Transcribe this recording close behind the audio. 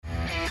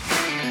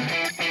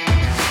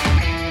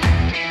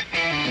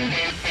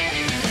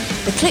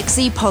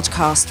ClickZ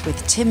podcast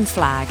with Tim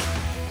Flagg.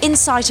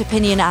 Insight,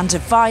 opinion and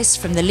advice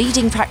from the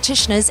leading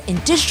practitioners in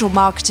digital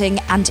marketing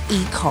and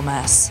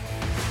e-commerce.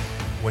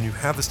 When you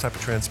have this type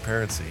of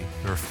transparency,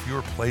 there are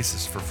fewer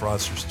places for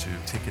fraudsters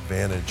to take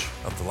advantage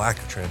of the lack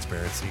of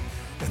transparency,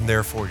 and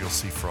therefore you'll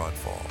see fraud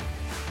fall.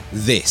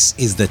 This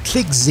is the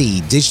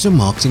ClickZ Digital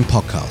Marketing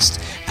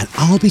Podcast, and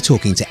I'll be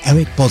talking to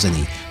Eric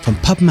Bozinny from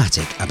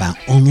Pubmatic about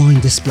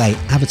online display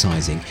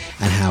advertising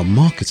and how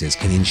marketers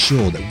can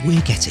ensure that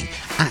we're getting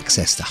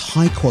access to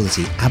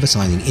high-quality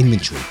advertising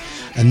inventory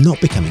and not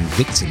becoming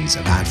victims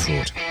of ad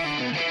fraud.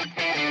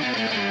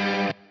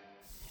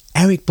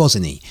 Eric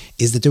Bozinny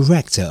is the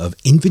Director of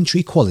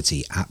Inventory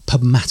Quality at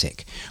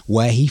Pubmatic,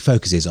 where he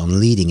focuses on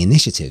leading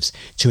initiatives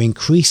to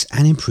increase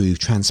and improve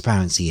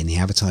transparency in the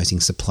advertising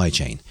supply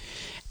chain.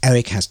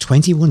 Eric has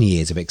 21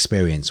 years of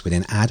experience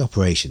within ad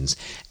operations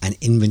and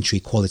inventory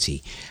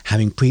quality,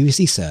 having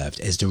previously served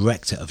as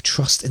Director of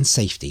Trust and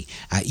Safety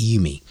at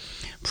Yumi,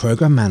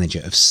 Program Manager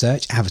of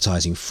Search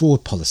Advertising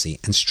Fraud Policy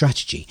and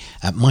Strategy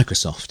at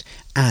Microsoft,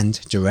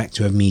 and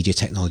Director of Media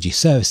Technology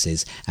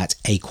Services at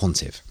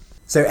Aquantive.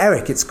 So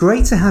Eric, it's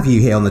great to have you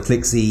here on the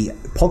ClickZ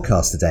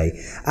podcast today.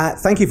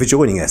 Thank you for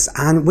joining us.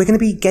 And we're going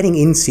to be getting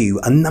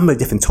into a number of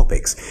different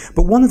topics.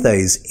 But one of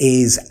those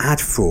is ad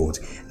fraud.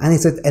 And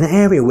it's an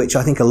area which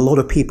I think a lot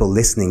of people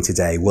listening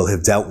today will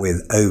have dealt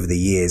with over the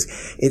years.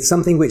 It's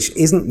something which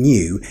isn't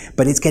new,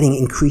 but it's getting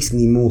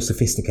increasingly more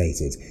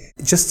sophisticated.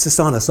 Just to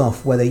start us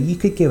off, whether you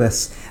could give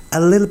us a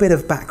little bit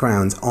of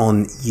background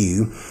on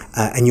you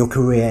and your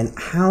career and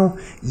how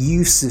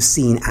you've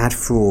seen ad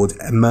fraud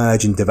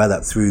emerge and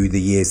develop through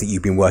the years that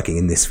you've been working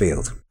in this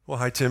field. Well,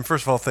 hi, Tim.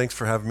 First of all, thanks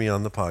for having me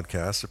on the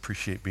podcast.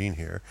 Appreciate being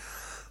here.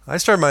 I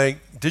started my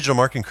digital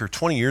marketing career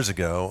 20 years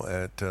ago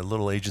at a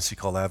little agency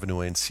called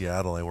Avenue A in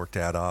Seattle. I worked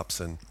ad ops,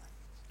 and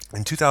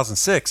in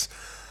 2006,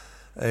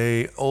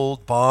 a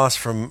old boss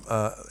from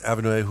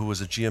Avenue A who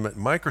was a GM at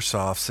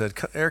Microsoft said,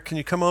 Eric, can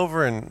you come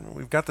over, and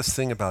we've got this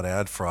thing about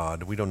ad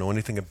fraud we don't know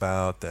anything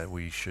about that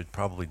we should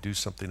probably do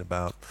something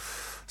about.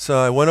 So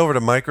I went over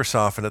to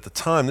Microsoft, and at the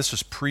time, this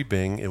was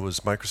pre-Bing, it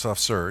was Microsoft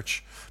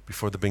Search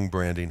before the Bing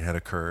branding had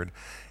occurred.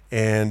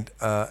 And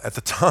at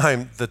the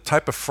time, the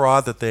type of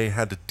fraud that they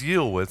had to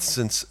deal with,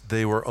 since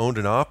they were owned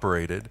and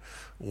operated,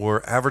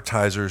 were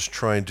advertisers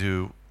trying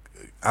to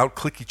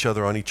outclick each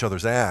other on each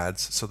other's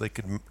ads so they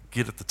could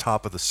get at the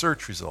top of the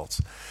search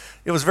results.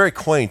 It was very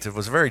quaint. It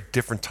was a very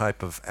different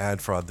type of ad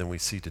fraud than we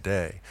see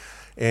today.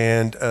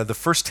 And the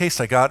first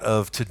taste I got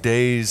of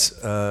today's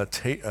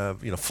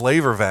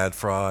flavor of ad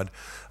fraud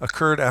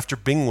occurred after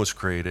Bing was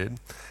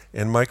created.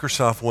 And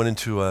Microsoft went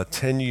into a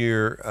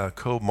 10-year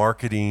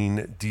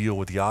co-marketing deal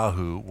with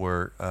Yahoo,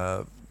 where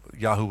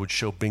Yahoo would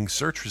show Bing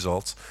search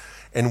results.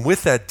 And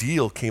with that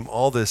deal came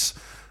all this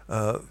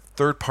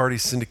third-party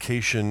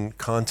syndication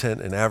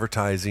content and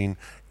advertising.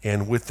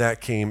 And with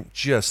that came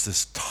just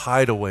this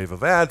tidal wave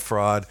of ad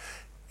fraud.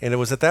 And it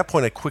was at that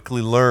point I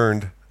quickly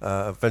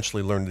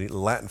eventually learned the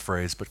Latin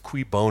phrase, but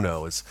cui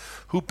bono is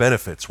who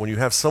benefits. When you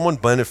have someone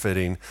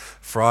benefiting,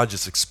 fraud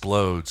just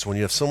explodes. When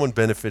you have someone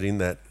benefiting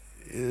that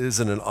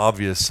isn't an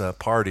obvious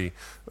party,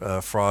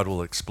 fraud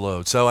will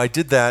explode. So I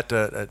did that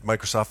at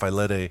Microsoft. I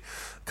led a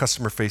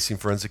customer-facing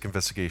forensic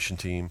investigation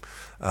team,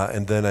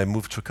 and then I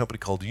moved to a company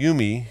called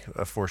Yumi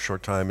for a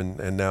short time,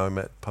 and now I'm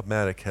at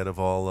Pubmatic, head of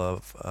all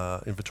of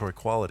inventory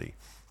quality.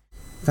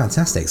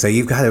 Fantastic. So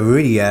you've got a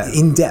really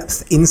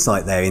in-depth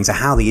insight there into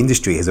how the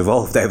industry has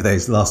evolved over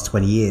those last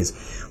 20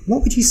 years.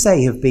 What would you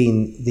say have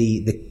been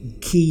the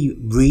key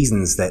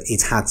reasons that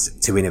it's had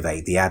to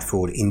innovate, the ad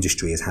fraud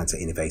industry has had to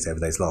innovate over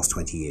those last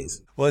 20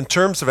 years? Well, in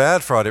terms of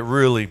ad fraud, it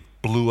really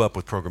blew up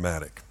with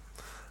programmatic.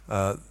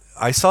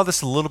 I saw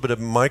this a little bit at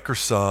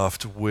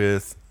Microsoft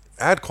with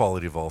ad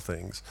quality of all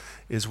things,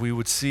 is we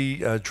would see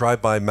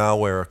drive-by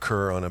malware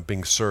occur on a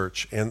Bing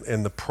search.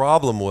 And the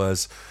problem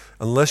was,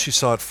 unless you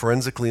saw it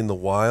forensically in the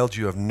wild,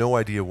 you have no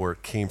idea where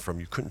it came from.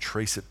 You couldn't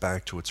trace it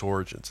back to its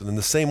origins. And in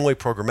the same way,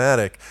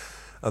 programmatic,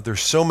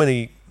 there's so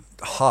many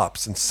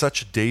hops and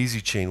such a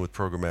daisy chain with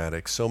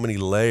programmatic, so many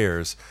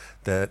layers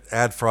that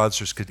ad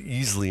fraudsters could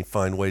easily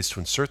find ways to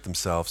insert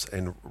themselves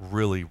and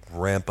really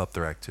ramp up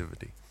their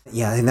activity.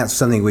 Yeah, I think that's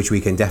something which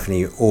we can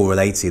definitely all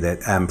relate to,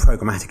 that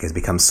programmatic has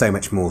become so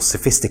much more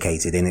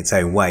sophisticated in its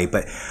own way.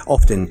 But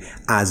often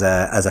as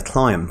a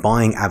client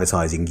buying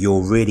advertising,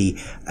 you're really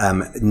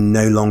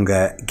no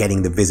longer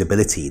getting the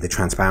visibility, the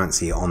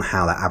transparency on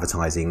how that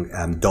advertising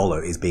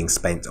dollar is being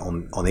spent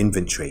on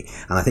inventory.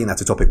 And I think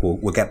that's a topic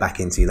we'll get back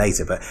into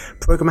later. But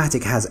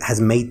programmatic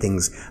has made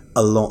things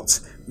a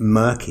lot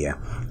murkier.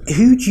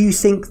 Who do you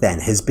think then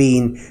has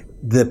been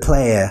the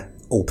player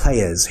or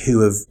players who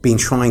have been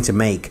trying to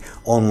make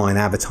online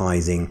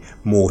advertising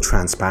more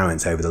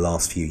transparent over the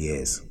last few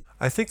years?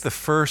 I think the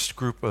first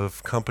group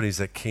of companies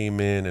that came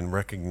in and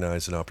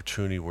recognized an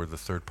opportunity were the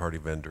third-party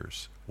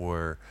vendors,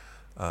 were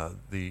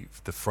the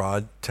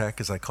fraud tech,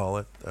 as I call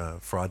it,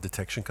 fraud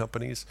detection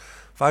companies.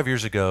 5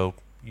 years ago,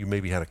 you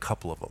maybe had a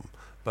couple of them,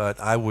 but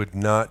I would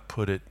not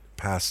put it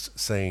past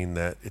saying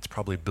that it's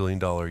probably $1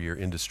 billion a year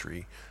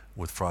industry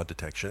with fraud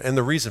detection. And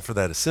the reason for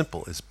that is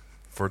simple, is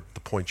for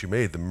the point you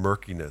made, the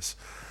murkiness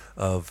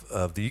of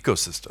the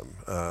ecosystem.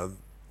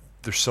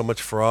 There's so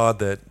much fraud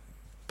that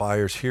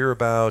buyers hear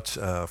about.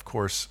 Of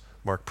course,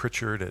 Mark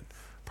Pritchard at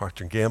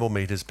Procter & Gamble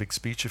made his big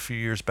speech a few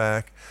years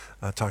back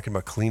talking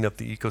about clean up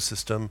the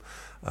ecosystem,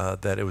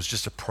 that it was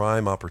just a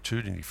prime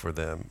opportunity for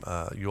them.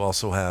 You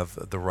also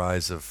have the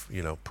rise of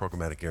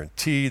programmatic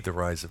guarantee, the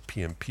rise of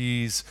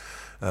PMPs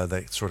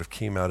that sort of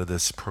came out of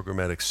this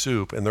programmatic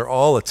soup, and they're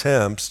all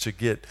attempts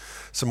to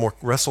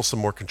wrestle some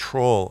more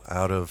control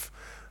out of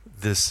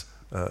this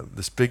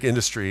big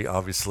industry,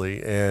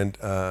 obviously, and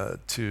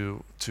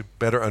to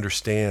better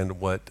understand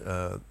what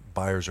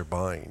buyers are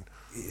buying.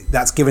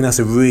 That's given us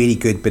a really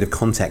good bit of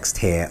context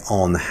here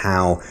on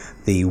how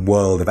the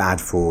world of ad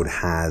fraud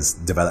has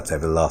developed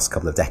over the last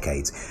couple of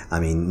decades.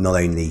 I mean, not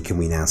only can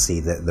we now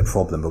see the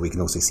problem, but we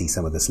can also see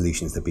some of the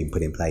solutions that have been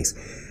put in place.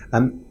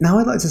 Now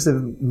I'd like to sort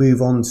of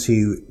move on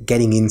to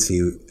getting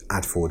into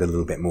ad fraud a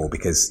little bit more,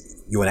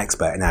 because you're an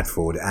expert in ad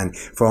fraud. And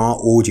for our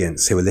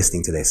audience who are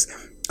listening to this,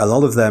 a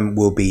lot of them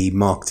will be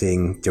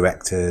marketing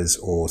directors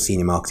or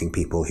senior marketing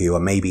people who are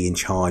maybe in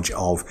charge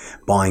of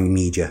buying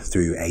media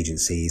through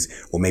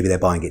agencies, or maybe they're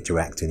buying it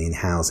direct and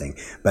in-housing.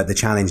 But the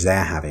challenge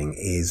they're having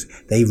is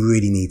they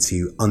really need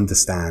to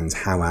understand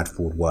how ad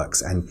fraud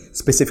works, and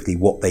specifically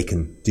what they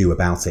can do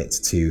about it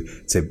to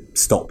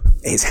stop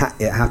it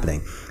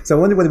happening. So I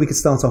wonder whether we could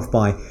start off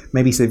by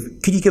maybe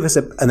could you give us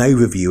an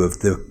overview of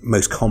the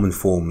most common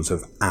forms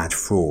of ad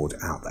fraud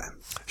out there?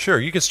 Sure.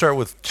 You can start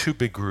with two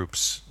big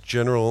groups: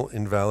 general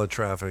invalid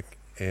traffic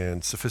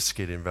and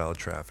sophisticated invalid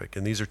traffic.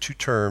 And these are two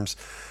terms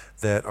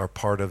that are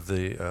part of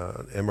the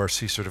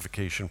MRC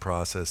certification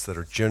process that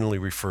are generally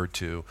referred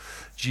to.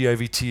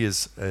 GIVT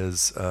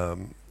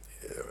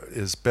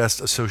is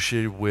best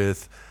associated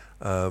with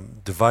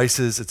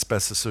devices. It's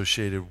best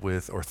associated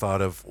with, or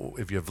thought of,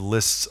 if you have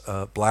lists,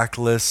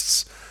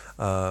 blacklists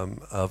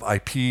of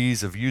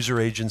IPs, of user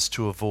agents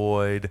to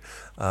avoid.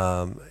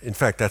 In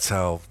fact, that's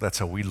how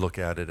we look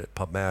at it at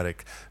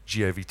Pubmatic.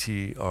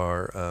 GIVT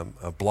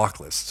are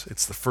block lists.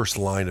 It's the first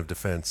line of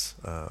defense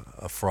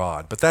of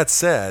fraud. But that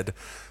said,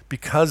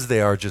 because they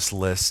are just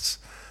lists,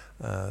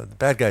 the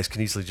bad guys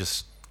can easily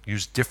just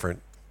use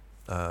different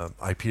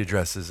IP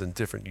addresses and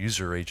different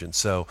user agents.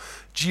 So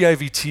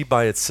GIVT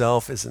by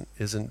itself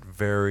isn't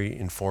very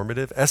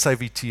informative.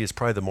 SIVT is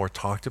probably the more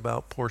talked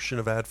about portion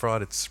of ad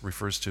fraud. It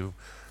refers to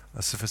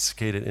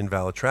sophisticated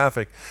invalid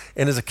traffic,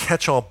 and is a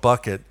catch-all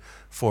bucket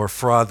for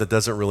fraud that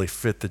doesn't really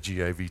fit the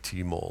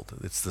GIVT mold.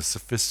 It's the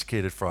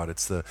sophisticated fraud.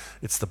 It's the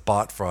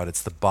bot fraud.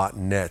 It's the bot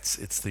nets.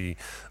 It's the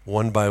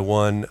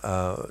one-by-one,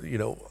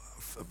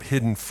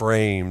 hidden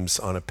frames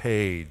on a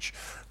page.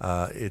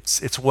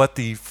 It's what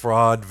the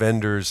fraud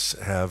vendors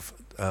have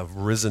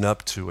risen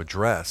up to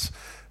address.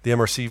 The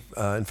MRC,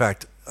 in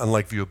fact,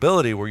 unlike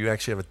viewability, where you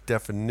actually have a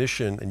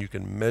definition and you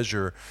can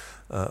measure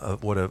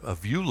what a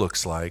view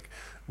looks like,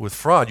 with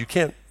fraud,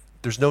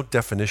 there's no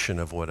definition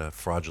of what a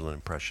fraudulent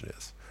impression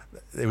is.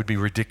 It would be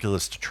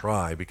ridiculous to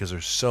try, because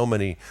there's so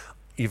many,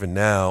 even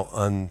now,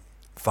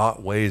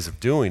 unthought ways of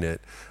doing it,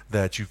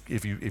 that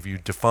if you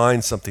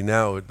define something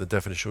now, the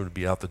definition would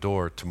be out the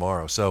door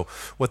tomorrow. So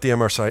what the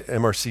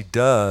MRC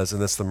does,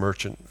 and that's the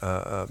Merchant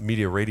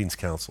Media Ratings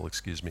Council,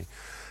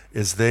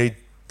 is they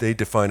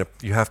define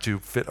you have to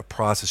fit a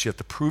process. You have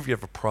to prove you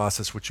have a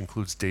process which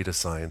includes data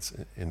science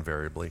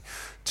invariably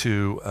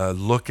to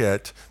look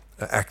at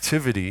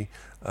activity,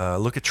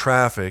 look at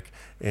traffic,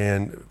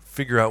 and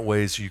figure out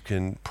ways you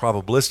can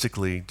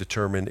probabilistically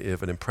determine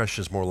if an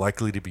impression is more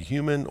likely to be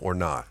human or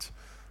not.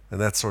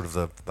 And that's sort of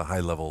the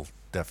high-level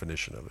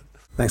definition of it.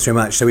 Thanks very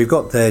much. So we've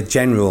got the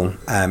general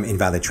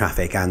invalid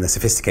traffic and the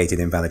sophisticated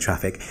invalid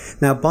traffic.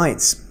 Now, by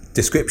its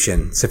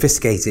description,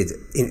 sophisticated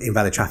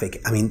invalid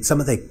traffic, I mean, some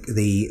of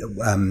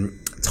the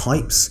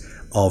types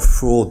of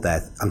fraud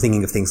there, I'm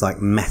thinking of things like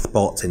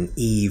MethBot and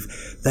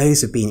Eve.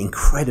 Those have been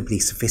incredibly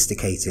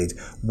sophisticated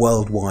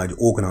worldwide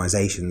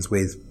organizations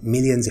with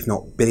millions, if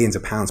not billions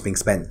of pounds being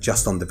spent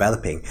just on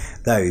developing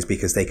those,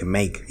 because they can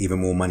make even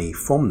more money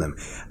from them.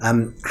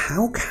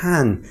 How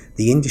can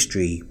the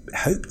industry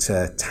hope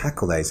to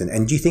tackle those?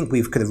 And do you think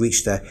we've kind of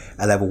reached a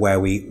level where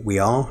we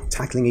are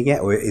tackling it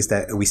yet, or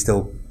are we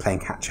still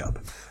playing catch up?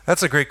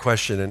 That's a great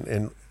question,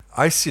 and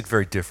I see it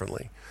very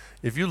differently.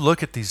 If you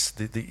look at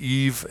the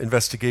Eve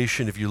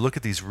investigation, if you look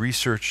at these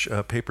research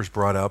papers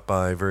brought out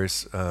by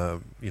various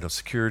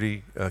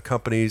security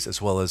companies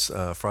as well as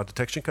fraud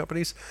detection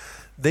companies,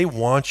 they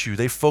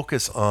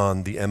focus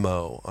on the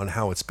MO, on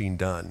how it's being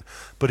done.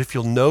 But if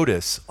you'll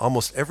notice,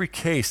 almost every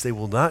case, they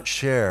will not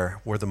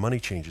share where the money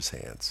changes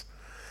hands.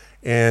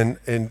 And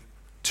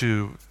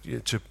to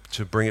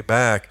bring it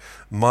back,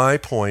 my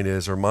point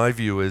is, or my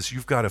view is,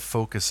 you've got to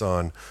focus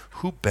on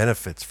who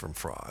benefits from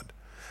fraud.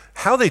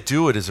 How they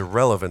do it is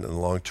irrelevant in the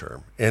long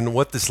term. And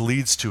what this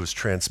leads to is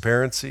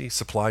transparency,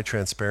 supply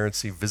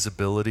transparency,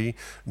 visibility,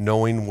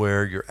 knowing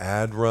where your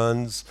ad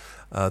runs,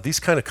 these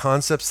kind of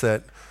concepts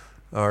that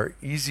are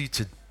easy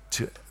to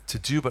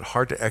do but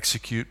hard to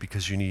execute,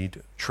 because you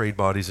need trade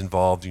bodies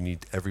involved, you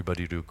need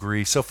everybody to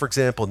agree. So for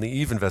example, in the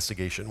Eve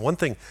investigation, one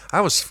thing, I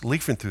was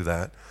leafing through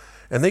that,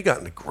 And they got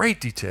into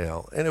great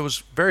detail, and it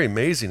was very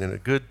amazing and a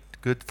good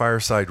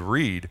fireside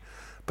read,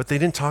 but they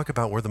didn't talk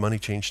about where the money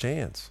changed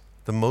hands.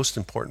 The most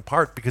important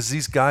part, because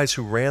these guys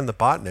who ran the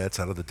botnets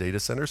out of the data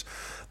centers,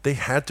 they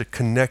had to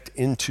connect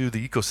into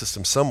the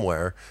ecosystem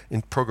somewhere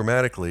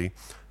programmatically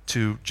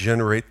to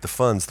generate the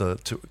funds, to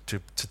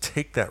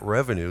take that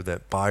revenue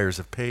that buyers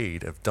have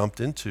paid, have dumped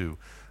into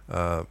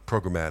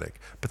programmatic.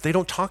 But they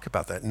don't talk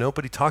about that.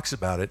 Nobody talks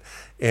about it.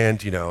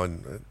 And,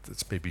 and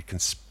it's maybe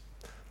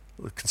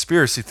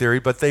conspiracy theory,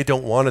 but they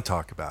don't want to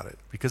talk about it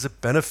because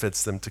it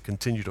benefits them to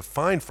continue to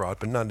find fraud,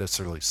 but not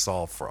necessarily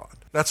solve fraud.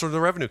 That's where the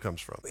revenue comes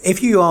from.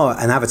 If you are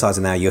an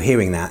advertiser now, you're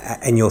hearing that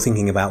and you're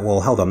thinking about,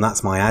 well, hold on,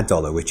 that's my ad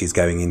dollar, which is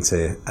going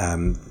into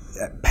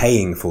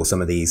paying for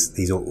some of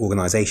these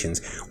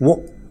organizations.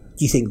 What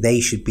do you think they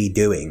should be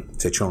doing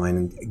to try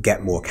and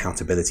get more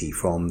accountability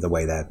from the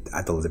way their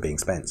ad dollars are being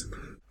spent?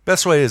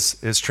 Best way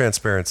is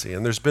transparency,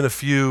 and there's been a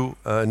few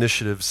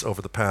initiatives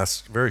over the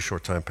past very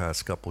short time,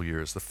 past couple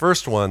years. The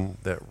first one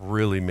that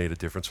really made a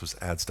difference was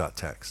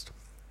ads.txt.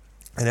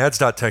 And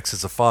ads.txt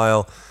is a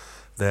file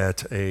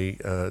that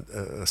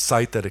a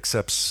site that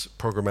accepts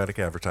programmatic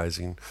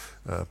advertising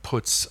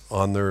puts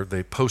on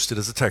they post it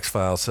as a text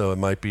file. So it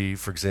might be,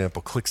 for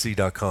example,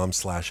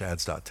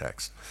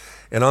 clickz.com/ads.txt.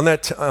 And on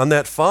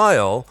that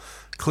file,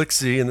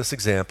 ClickZ in this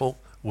example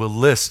will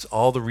list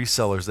all the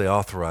resellers they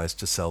authorized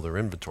to sell their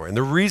inventory. And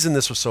the reason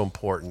this was so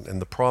important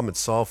and the problem it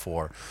solved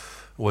for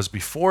was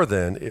before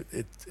then,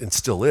 it and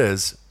still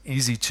is,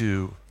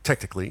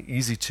 technically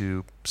easy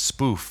to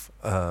spoof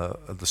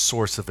the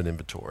source of an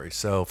inventory.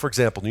 So, for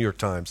example, New York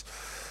Times,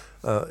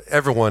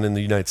 everyone in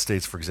the United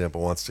States, for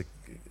example, wants to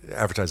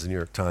advertise the New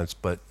York Times,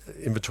 but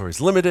inventory is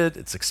limited,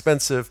 it's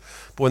expensive.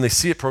 But when they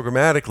see it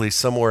programmatically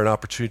somewhere, an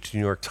opportunity to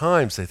New York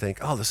Times, they think,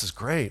 oh, this is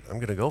great, I'm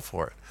going to go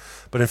for it.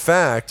 But in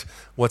fact,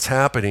 what's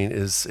happening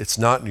is it's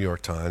not New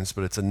York Times,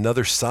 but it's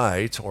another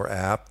site or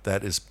app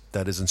that is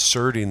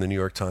inserting the New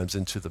York Times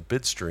into the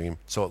bid stream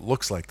so it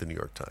looks like the New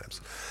York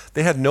Times.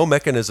 They had no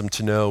mechanism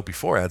to know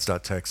before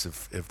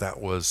ads.txt if that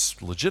was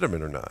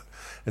legitimate or not.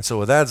 And so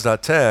with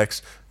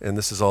ads.txt, and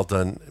this is all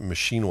done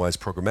machine-wise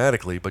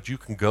programmatically, but you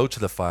can go to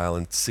the file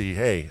and see,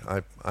 hey,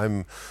 I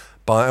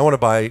want to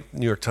buy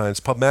New York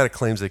Times. Pubmatic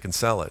claims they can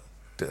sell it.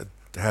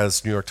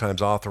 Has New York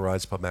Times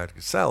authorized Pubmatic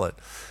to sell it?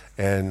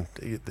 And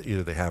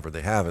either they have or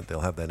they haven't, they'll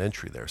have that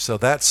entry there. So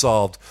that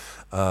solved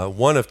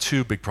one of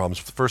two big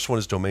problems. The first one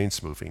is domain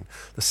spoofing.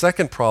 The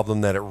second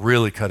problem that it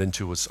really cut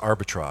into was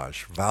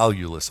arbitrage,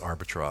 valueless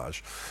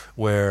arbitrage,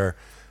 where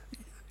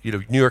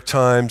New York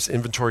Times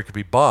inventory could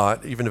be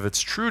bought, even if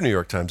it's true New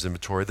York Times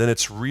inventory, then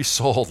it's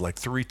resold like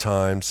 3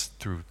 times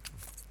through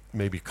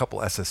maybe a couple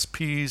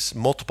SSPs,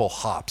 multiple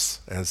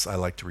hops, as I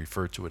like to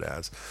refer to it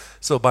as.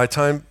 So by the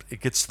time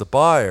it gets to the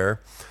buyer,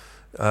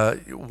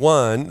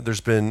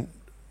 there's been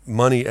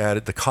money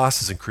added, the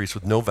cost is increased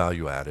with no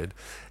value added.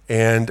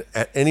 And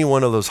at any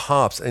one of those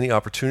hops, any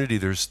opportunity,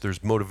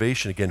 there's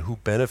motivation, again, who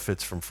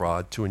benefits from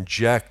fraud, to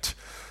inject,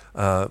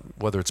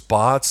 whether it's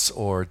bots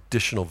or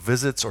additional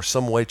visits or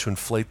some way to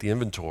inflate the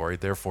inventory.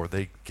 Therefore,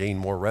 they gain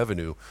more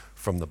revenue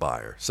from the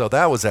buyer. So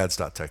that was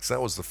ads.txt.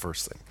 That was the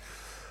first thing.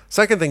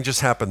 Second thing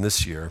just happened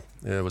this year.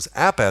 It was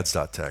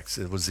app-ads.txt.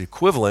 It was the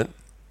equivalent,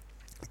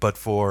 but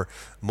for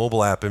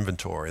mobile app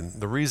inventory. And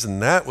the reason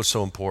that was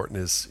so important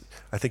is,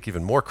 I think,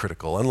 even more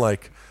critical.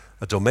 Unlike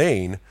a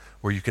domain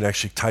where you can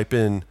actually type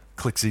in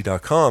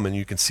clickz.com and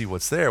you can see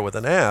what's there, with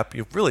an app,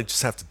 you really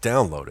just have to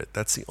download it.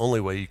 That's the only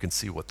way you can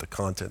see what the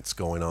content's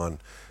going on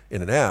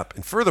in an app.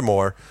 And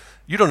furthermore,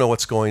 you don't know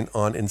what's going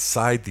on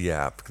inside the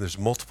app. There's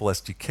multiple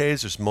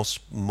SDKs, there's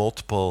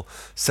multiple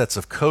sets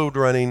of code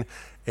running,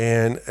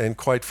 and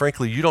quite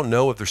frankly, you don't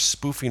know if they're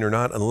spoofing or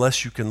not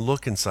unless you can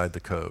look inside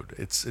the code.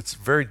 It's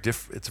very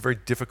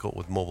difficult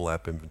with mobile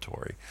app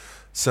inventory.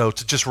 So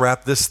to just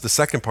wrap the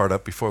second part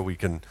up before we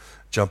can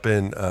jump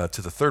in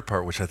to the third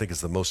part, which I think is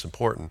the most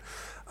important,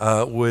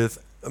 with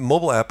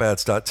mobile app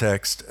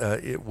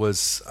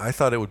ads.txt, I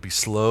thought it would be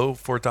slow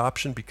for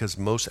adoption because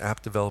most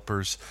app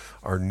developers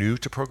are new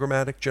to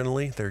programmatic.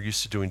 Generally, they're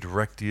used to doing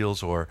direct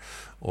deals or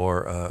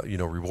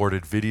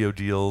rewarded video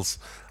deals.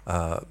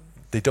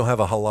 They don't have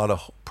a whole lot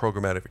of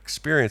programmatic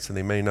experience, and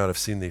they may not have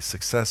seen the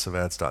success of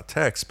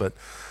ads.txt, but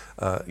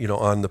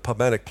on the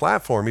Pubmatic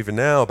platform, even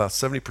now, about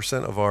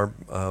 70% of our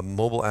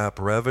mobile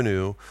app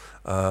revenue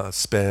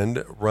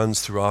spend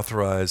runs through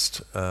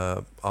authorized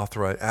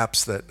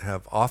apps that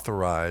have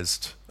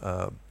authorized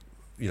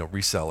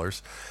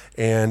resellers.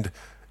 And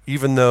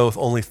even though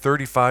only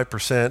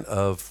 35%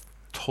 of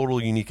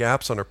total unique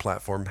apps on our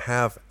platform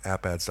have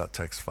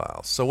app-ads.txt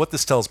files. So what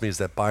this tells me is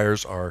that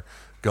buyers are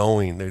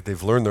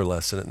they've learned their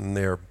lesson, and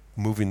they're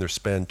moving their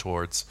spend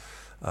towards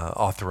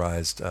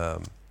authorized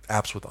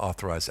apps with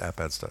authorized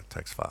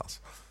app-ads.txt files.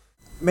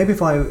 Maybe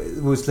if I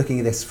was looking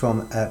at this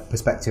from a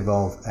perspective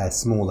of a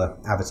smaller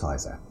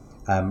advertiser,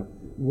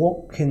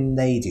 what can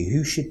they do?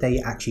 Who should they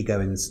actually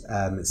go and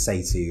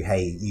say to,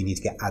 hey, you need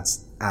to get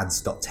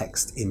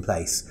ads.txt in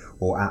place,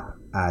 or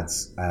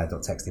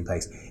ads.text in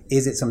place.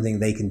 Is it something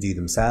they can do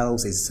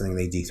themselves? Is it something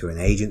they do through an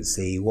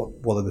agency?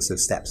 What are the sort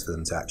of steps for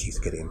them to actually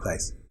get it in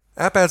place?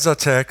 App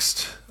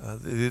ads.text,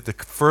 the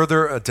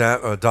further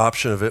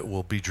adoption of it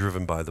will be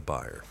driven by the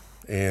buyer.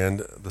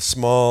 And the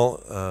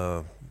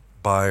small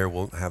buyer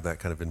won't have that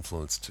kind of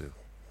influence to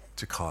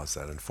cause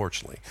that,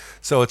 unfortunately.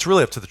 So it's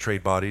really up to the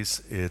trade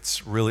bodies.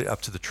 It's really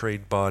up to the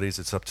trade bodies.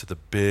 It's up to the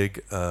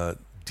big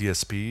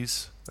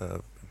DSPs,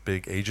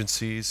 big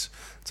agencies.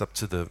 It's up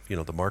to the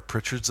Mark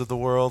Pritchards of the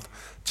world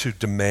to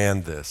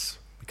demand this.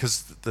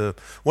 Because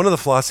one of the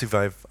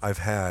philosophies I've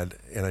had,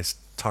 and I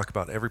talk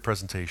about every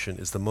presentation,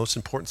 is the most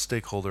important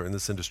stakeholder in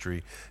this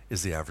industry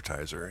is the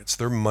advertiser. It's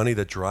their money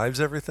that drives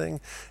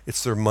everything.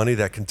 It's their money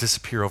that can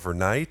disappear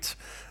overnight.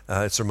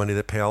 It's their money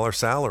that pay all our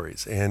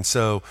salaries. And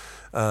so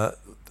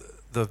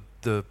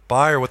the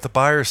buyer, what the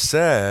buyer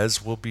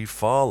says will be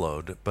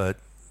followed, but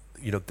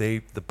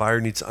the buyer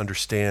needs to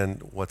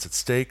understand what's at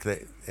stake.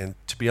 And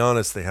to be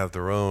honest, they have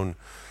their own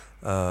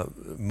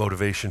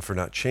motivation for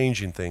not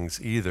changing things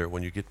either.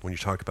 When you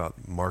talk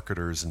about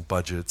marketers and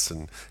budgets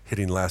and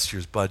hitting last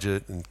year's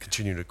budget and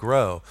continuing to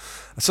grow,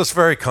 so it's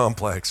very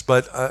complex.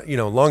 But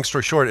long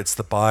story short, it's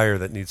the buyer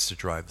that needs to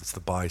drive. It's the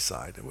buy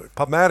side. At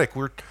Pubmatic,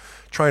 we're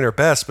trying our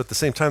best, but at the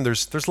same time,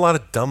 there's a lot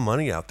of dumb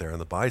money out there on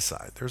the buy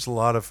side. There's a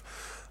lot of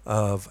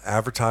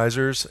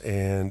advertisers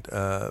and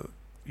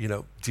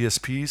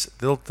DSPs.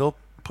 They'll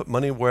put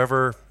money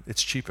wherever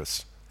it's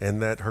cheapest,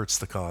 and that hurts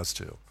the cause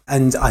too.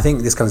 And I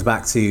think this comes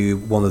back to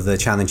one of the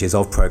challenges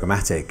of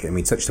programmatic, and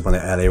we touched upon it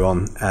earlier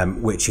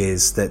on, which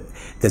is that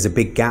there's a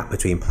big gap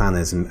between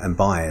planners and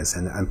buyers.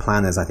 And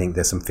planners, I think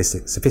there's some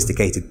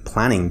sophisticated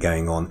planning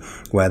going on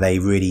where they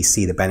really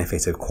see the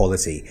benefit of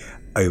quality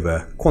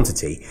over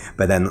quantity.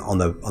 But then on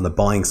the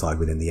buying side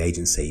within the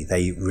agency,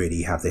 they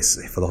really have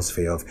this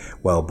philosophy of,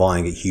 well,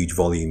 buying at huge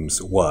volumes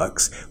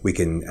works. We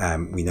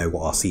know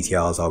what our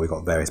CTRs are. We've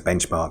got various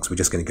benchmarks. We're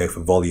just going to go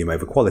for volume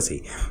over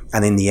quality.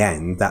 And in the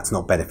end, that's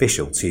not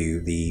beneficial to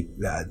the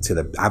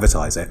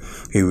advertiser,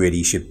 who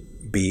really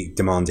should be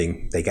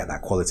demanding they get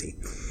that quality.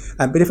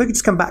 But if we could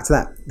just come back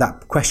to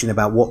that question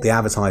about what the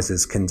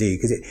advertisers can do,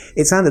 because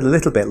it sounded a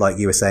little bit like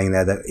you were saying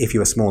there that if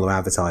you're a smaller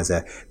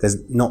advertiser, there's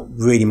not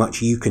really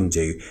much you can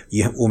do.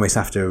 You almost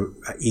have to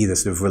either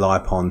sort of rely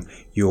upon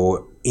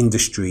your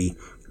industry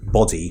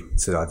body,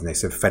 so I don't know,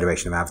 sort of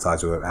Federation of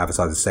Advertisers or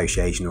Advertisers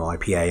Association or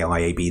IPA,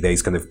 IAB,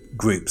 those kind of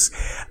groups,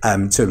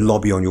 to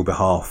lobby on your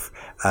behalf,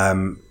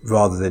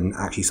 rather than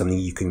actually something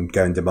you can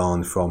go and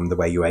demand from the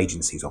way your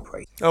agencies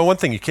operate. Oh, one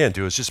thing you can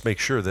do is just make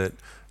sure that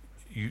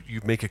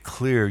you make it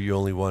clear you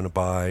only want to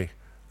buy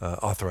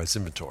authorized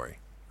inventory.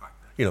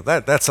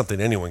 That's something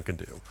anyone can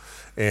do,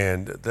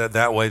 and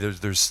that way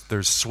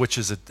there's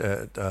switches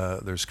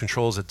there's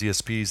controls at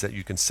DSPs that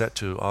you can set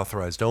to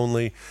authorized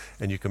only,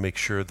 and you can make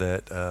sure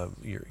that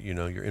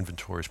your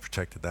inventory is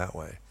protected that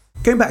way.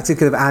 Going back to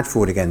kind of ad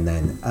fraud again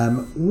then,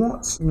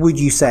 what would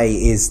you say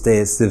is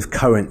the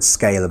current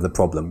scale of the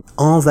problem?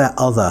 Are there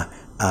other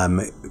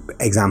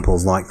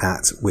examples like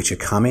that which are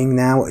coming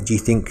now? Do you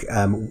think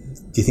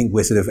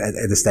we're sort of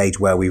at the stage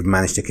where we've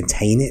managed to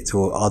contain it,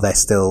 or are there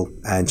still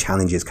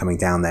challenges coming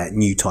down there,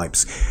 new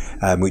types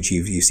which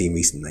you've seen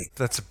recently?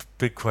 That's a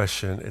big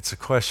question. It's a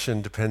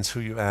question, depends who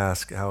you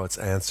ask, how it's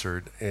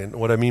answered. And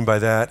what I mean by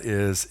that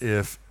is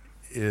if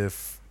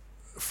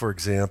for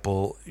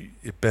example,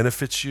 it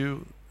benefits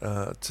you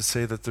to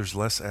say that there's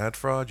less ad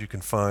fraud, you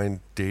can find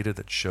data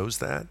that shows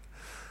that.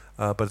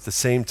 But at the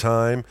same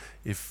time,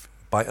 if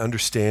by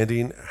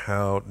understanding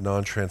how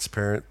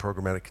non-transparent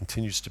programmatic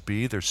continues to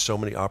be, there's so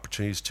many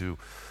opportunities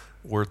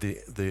where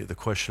the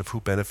question of who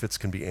benefits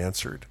can be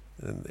answered,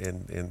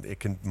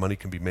 and money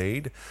can be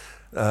made.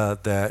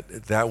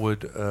 That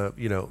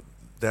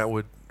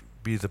would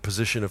be the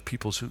position of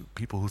people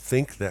who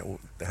think that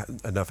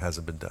enough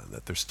hasn't been done.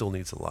 That there still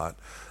needs a lot.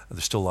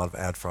 There's still a lot of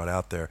ad fraud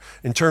out there.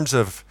 In terms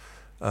of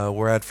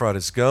where ad fraud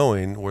is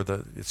going,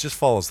 it just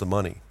follows the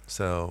money.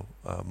 So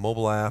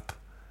mobile app.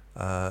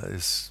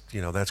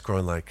 That's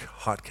growing like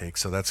hotcakes,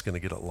 so that's going to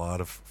get a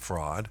lot of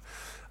fraud.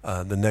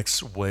 The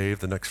next wave,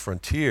 the next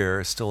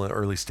frontier is still in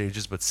early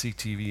stages, but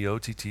CTV,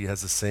 OTT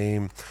has the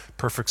same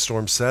perfect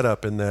storm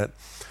setup in that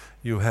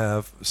you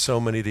have so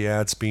many of the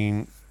ads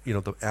being,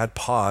 the ad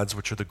pods,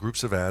 which are the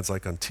groups of ads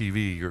like on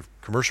TV, your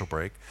commercial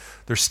break,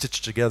 they're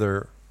stitched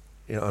together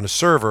on a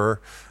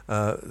server,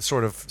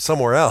 sort of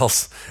somewhere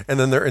else, and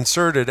then they're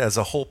inserted as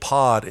a whole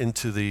pod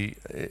into the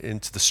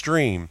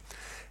stream.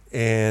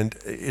 And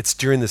it's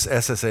during this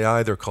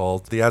SSAI, they're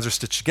called. The ads are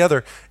stitched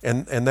together,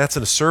 and that's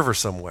in a server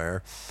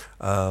somewhere.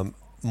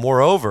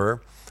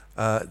 Moreover,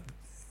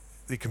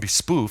 it can be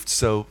spoofed.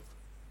 So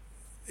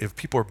if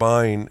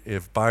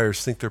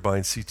buyers think they're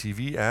buying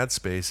CTV ad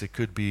space, it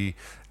could be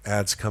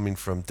ads coming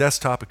from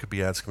desktop, it could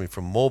be ads coming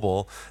from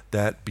mobile,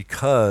 that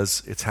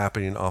because it's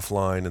happening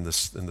offline in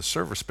the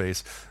server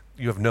space,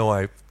 you have no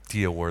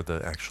idea where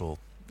the actual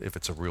if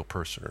it's a real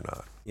person or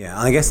not. Yeah,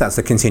 I guess that's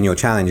the continual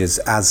challenge is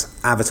as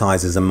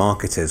advertisers and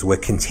marketers, we're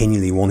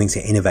continually wanting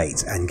to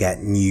innovate and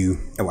get new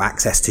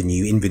access to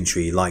new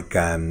inventory like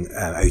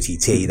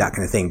OTT, that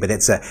kind of thing. But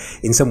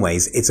in some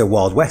ways, it's a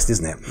wild west,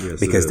 isn't it? Yes,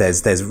 because it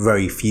is. there's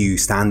very few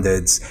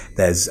standards.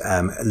 There's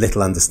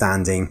little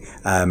understanding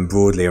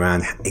broadly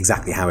around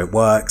exactly how it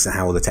works and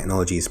how all the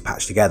technology is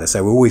patched together.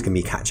 So we're always going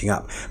to be catching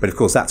up. But of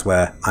course, that's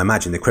where I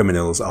imagine the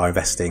criminals are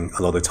investing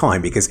a lot of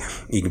time, because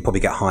you can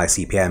probably get higher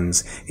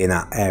CPMs in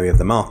that area of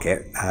the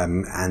market.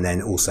 And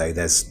then also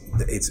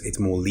it's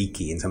more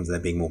leaky in terms of there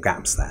being more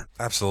gaps there.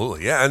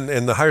 Absolutely, yeah,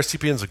 and the higher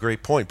CPM is a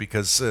great point,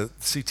 because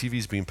CTV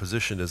is being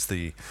positioned as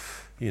the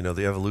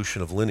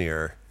evolution of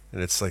linear,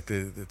 and it's like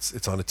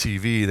it's on a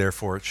TV,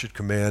 therefore it should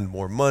command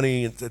more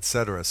money,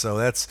 etc. So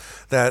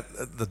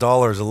the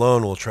dollars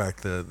alone will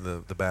attract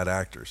the bad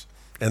actors.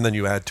 And then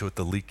you add to it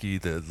the leaky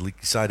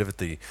side of it,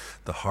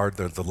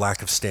 the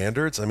lack of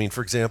standards. I mean,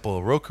 for example,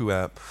 a Roku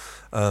app,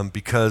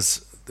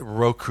 because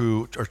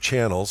Roku or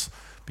channels,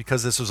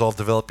 because this was all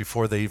developed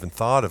before they even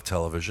thought of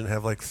television,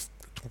 have like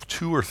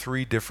 2 or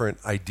 3 different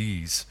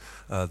IDs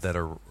that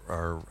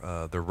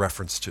are they're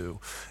referenced to,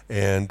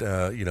 and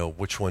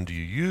which one do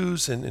you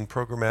use in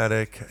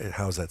programmatic?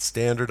 How is that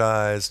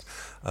standardized?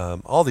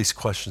 All these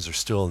questions are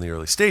still in the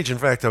early stage. In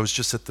fact, I was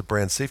just at the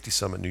Brand Safety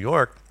Summit in New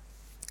York.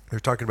 They're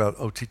talking about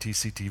OTT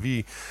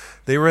CTV.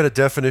 They read a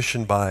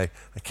definition by,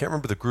 I can't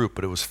remember the group,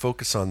 but it was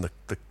focused on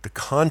the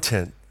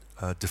content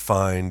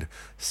defined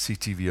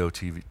CTV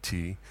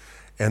OTT.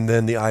 And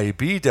then the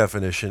IAB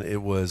definition,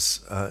 it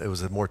was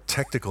a more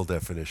technical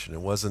definition.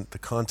 It wasn't the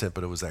content,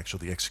 but it was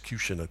actually the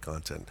execution of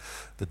content,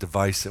 the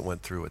device it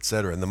went through, et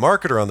cetera. And the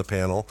marketer on the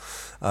panel,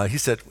 he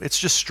said, it's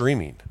just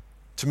streaming.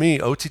 To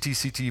me, OTT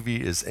CTV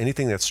is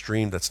anything that's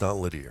streamed that's not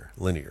linear.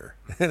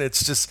 And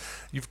it's just,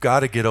 you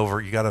got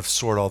to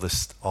sort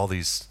all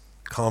these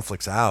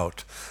conflicts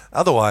out.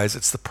 Otherwise,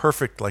 it's the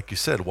perfect, like you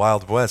said,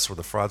 Wild West, where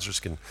the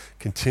fraudsters can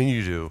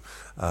continue to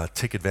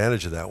take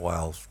advantage of that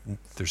while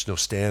there's no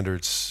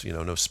standards,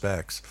 no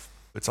specs.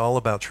 It's all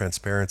about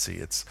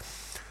transparency.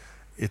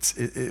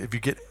 If you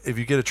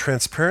get a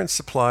transparent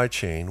supply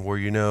chain where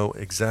you know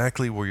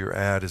exactly where your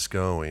ad is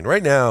going.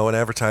 Right now, an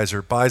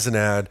advertiser buys an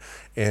ad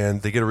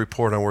and they get a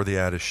report on where the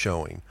ad is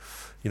showing.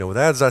 With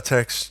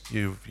ads.txt,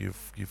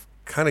 you've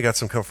kind of got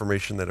some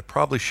confirmation that it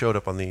probably showed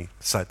up on the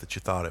site that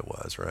you thought it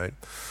was, right?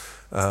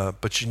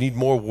 But you need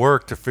more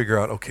work to figure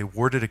out, okay,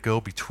 where did it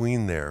go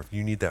between there?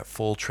 You need that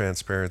full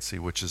transparency,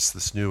 which is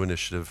this new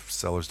initiative,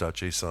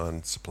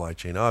 sellers.json supply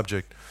chain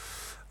object,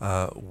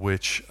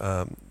 which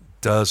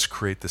does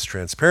create this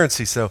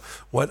transparency. So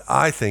what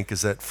I think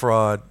is that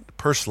fraud,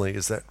 personally,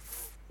 is that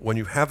when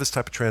you have this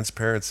type of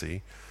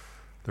transparency,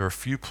 there are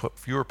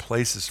fewer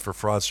places for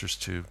fraudsters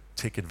to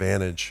take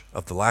advantage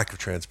of the lack of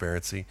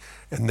transparency,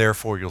 and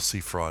therefore you'll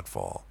see fraud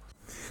fall.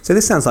 So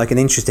this sounds like an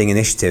interesting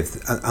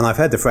initiative, and I've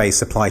heard the phrase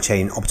supply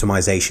chain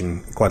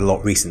optimization quite a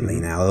lot recently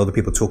now, a lot of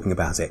people talking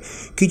about it.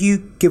 Could you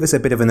give us a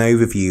bit of an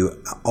overview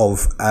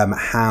of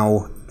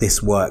how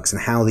this works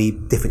and how the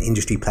different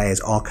industry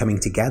players are coming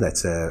together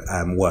to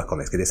work on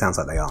this? Because it sounds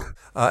like they are.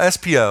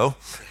 SPO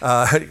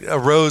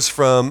arose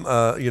from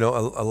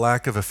a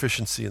lack of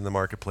efficiency in the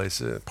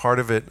marketplace. Part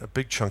of it, a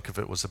big chunk of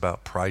it, was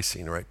about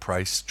pricing, right?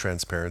 Price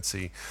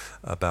transparency,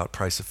 about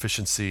price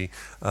efficiency.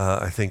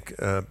 I think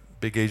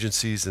big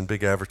agencies and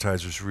big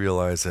advertisers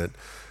realize that,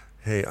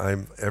 hey,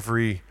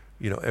 every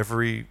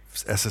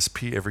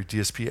SSP, every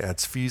DSP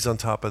adds fees on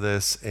top of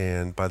this,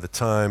 and by the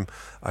time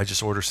I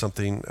just order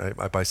something,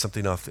 I buy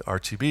something off the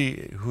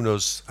RTB, who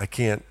knows, I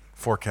can't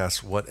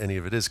forecast what any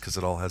of it is because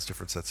it all has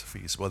different sets of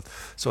fees.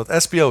 So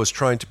SPO is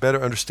trying to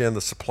better understand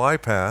the supply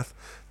path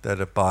that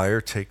a buyer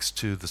takes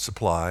to the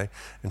supply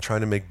and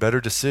trying to make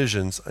better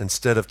decisions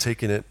instead of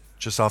taking it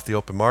just off the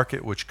open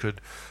market, which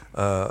could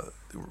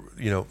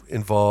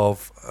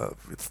involve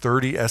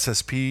 30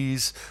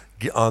 SSPs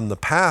on the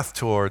path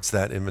towards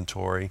that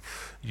inventory.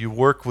 You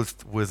work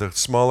with a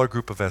smaller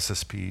group of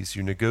SSPs.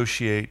 You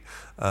negotiate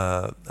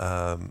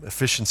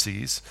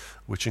efficiencies,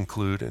 which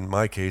include, in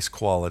my case,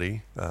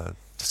 quality,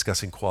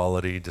 discussing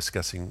quality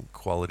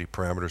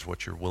parameters,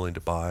 what you're willing to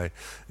buy,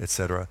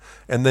 etc.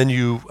 And then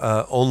you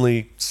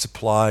only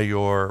supply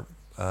your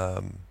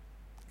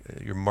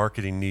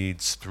marketing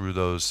needs through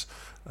those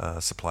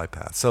supply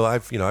paths. So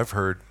I've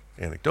heard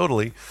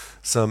anecdotally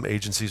some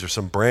agencies or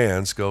some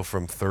brands go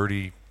from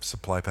 30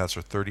 supply paths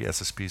or 30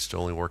 SSPs to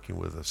only working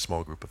with a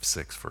small group of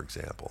 6, for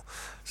example.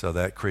 So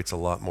that creates a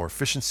lot more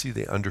efficiency.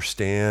 They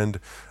understand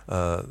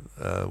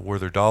where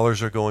their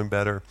dollars are going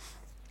better,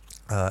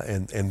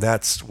 and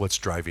that's what's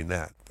driving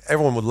that.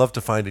 Everyone would love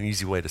to find an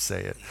easy way to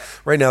say it.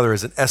 Right now there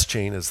is an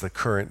S-chain as the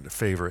current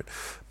favorite,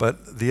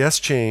 but the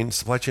S-chain,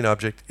 supply chain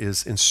object,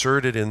 is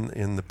inserted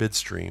in the bid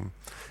stream.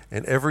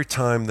 And every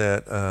time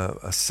that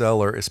a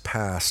seller is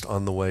passed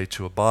on the way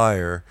to a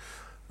buyer,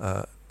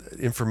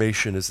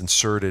 information is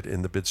inserted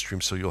in the bid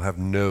stream, so you'll have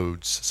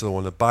nodes. So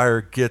when the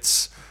buyer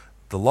gets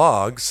the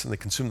logs and they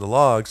consume the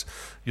logs,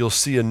 you'll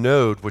see a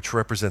node which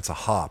represents a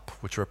hop,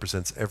 which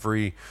represents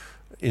every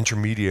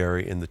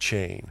intermediary in the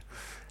chain.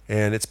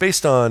 and it's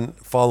based on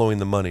following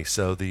the money.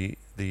 So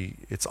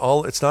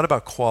it's not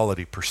about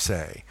quality per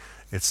se.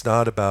 It's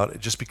not about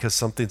just because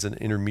something's an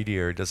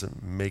intermediary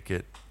doesn't make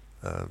it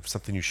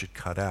something you should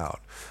cut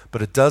out,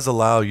 but it does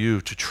allow you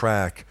to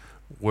track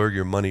where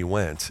your money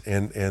went,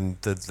 and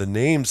the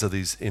names of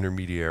these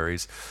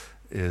intermediaries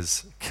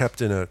is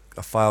kept in a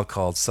file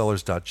called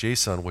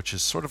sellers.json, which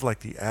is sort of like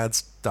the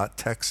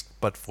ads.txt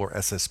but for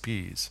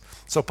SSPs.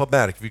 So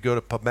Pubmatic, if you go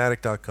to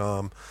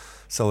pubmatic.com,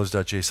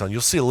 sellers.json,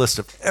 you'll see a list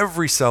of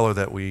every seller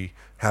that we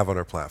have on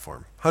our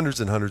platform,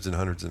 hundreds and hundreds and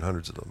hundreds and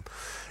hundreds of them.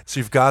 So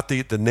you've got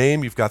the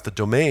name, you've got the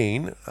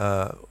domain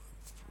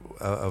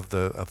of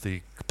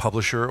the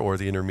publisher or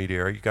the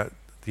intermediary. You got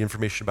the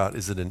information about,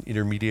 is it an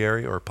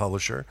intermediary or a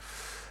publisher,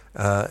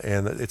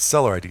 and its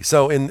seller ID.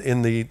 So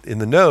in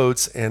the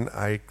nodes, and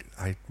I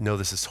know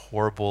this is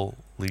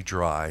horribly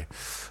dry,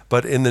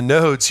 but in the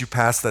nodes you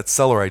pass that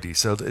seller ID.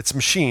 So it's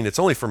machine. It's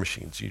only for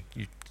machines. You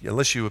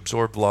unless you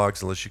absorb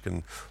logs, unless you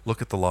can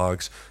look at the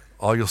logs,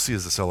 all you'll see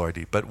is the seller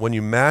ID. But when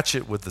you match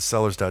it with the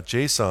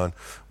sellers.json,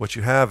 what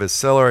you have is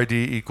seller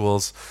ID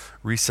equals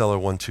reseller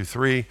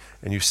 123,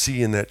 and you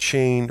see in that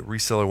chain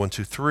reseller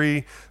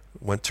 123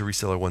 went to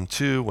reseller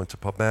 12, went to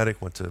Pubmatic,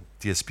 went to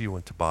DSP,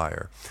 went to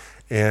buyer.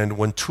 And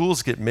when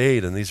tools get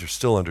made, and these are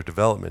still under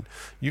development,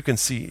 you can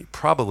see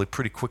probably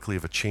pretty quickly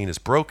if a chain is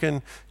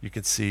broken. You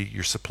can see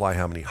your supply,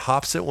 how many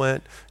hops it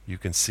went. You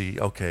can see,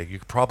 okay, you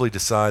could probably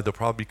decide, there'll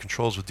probably be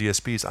controls with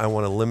DSPs. I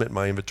want to limit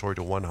my inventory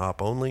to one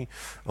hop only.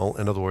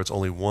 In other words,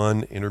 only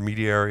one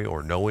intermediary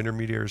or no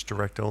intermediaries,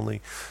 direct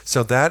only.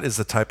 So that is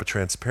the type of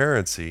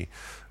transparency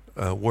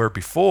where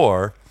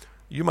before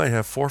you might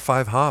have 4 or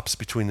 5 hops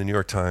between the New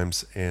York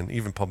Times and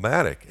even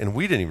Pubmatic, and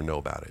we didn't even know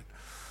about it.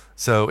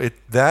 So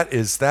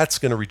that's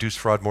going to reduce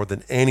fraud more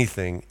than any of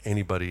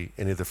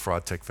the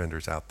fraud tech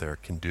vendors out there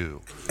can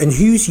do. And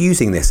who's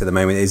using this at the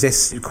moment? Is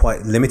this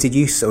quite limited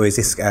use, or is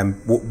this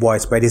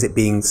widespread? Is it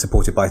being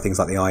supported by things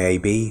like the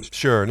IAB?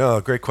 Sure,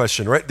 no, great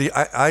question. Right, the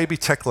IAB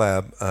Tech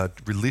Lab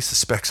released the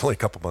specs only a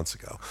couple months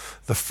ago.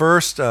 The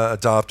first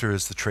adopter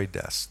is the Trade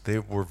Desk. They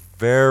were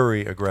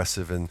very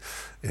aggressive in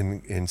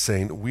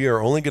saying we are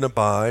only going to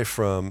buy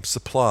from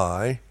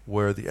supply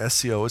where the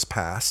SEO is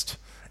passed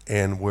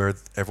and where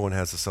everyone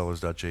has the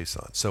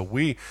sellers.json. So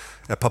we,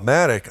 at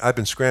Pubmatic, I've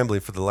been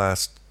scrambling for the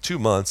last 2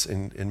 months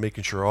in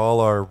making sure all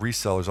our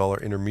resellers, all our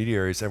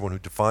intermediaries, everyone who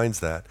defines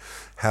that,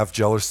 have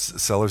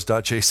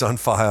sellers.json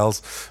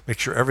files, make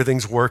sure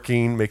everything's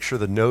working, make sure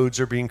the nodes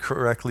are being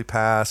correctly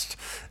passed,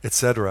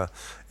 etc.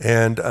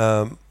 And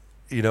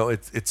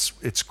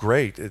it's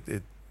great.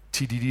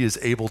 TDD is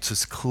able to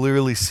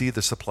clearly see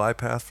the supply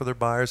path for their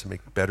buyers and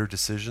make better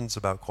decisions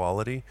about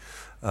quality.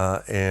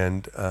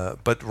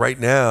 But right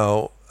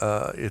now,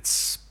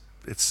 it's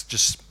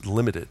just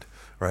limited,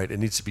 right? It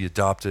needs to be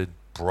adopted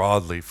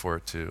broadly for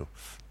it to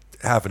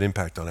have an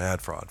impact on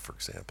ad fraud, for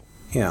example.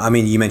 Yeah, I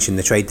mean, you mentioned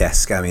the Trade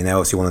Desk. I mean, they're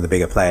obviously one of the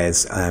bigger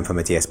players from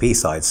a DSP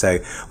side. So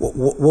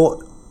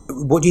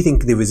what do you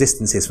think the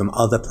resistance is from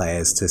other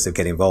players to sort of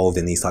get involved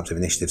in these types of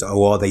initiatives,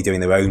 or are they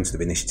doing their own sort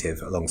of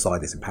initiative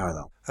alongside this in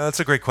parallel? That's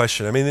a great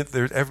question. I mean,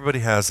 everybody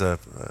has an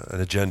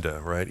agenda,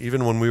 right?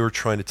 Even when we were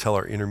trying to tell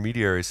our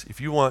intermediaries,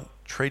 if you want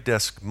Trade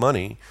Desk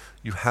money,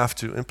 you have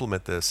to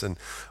implement this. And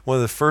one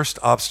of the first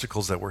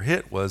obstacles that were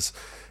hit was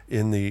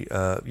in the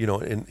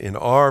in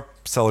our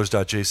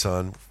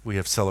sellers.json, we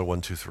have seller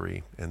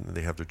 123, and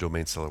they have their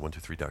domain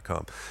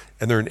seller123.com,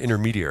 and they're an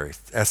intermediary.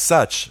 As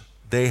such,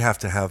 they have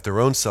to have their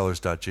own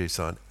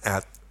sellers.json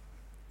at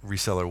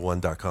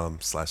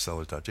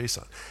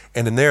reseller1.com/sellers.json.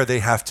 And in there, they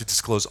have to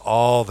disclose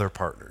all their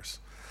partners.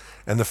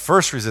 And the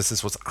first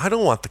resistance was, I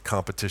don't want the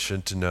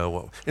competition to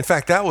know. In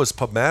fact, that was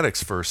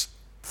Pubmatic's first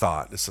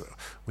thought.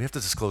 We have to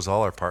disclose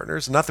all our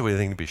partners. Not that we had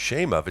anything to be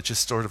ashamed of. It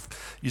just sort of,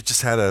 you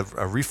just had a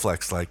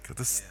reflex like,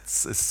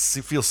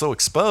 you feel so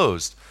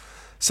exposed.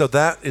 So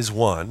that is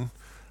one.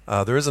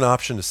 There is an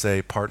option to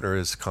say partner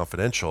is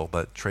confidential,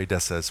 but Trade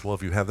Desk says, well,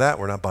 if you have that,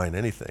 we're not buying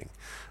anything,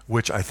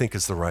 which I think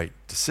is the right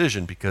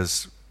decision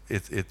because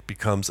it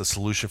becomes a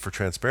solution for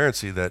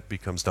transparency that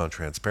becomes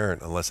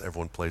non-transparent unless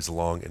everyone plays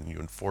along and you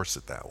enforce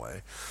it that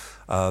way.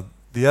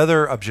 The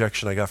other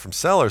objection I got from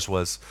sellers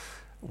was,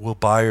 will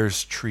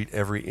buyers treat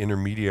every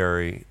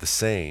intermediary the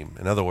same?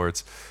 In other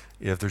words,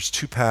 if there's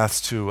 2 paths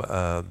to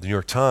the New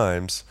York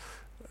Times,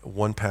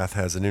 one path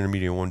has an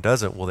intermediary, one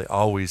doesn't, will they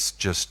always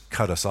just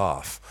cut us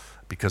off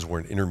because we're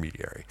an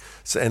intermediary?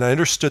 So, and I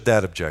understood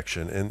that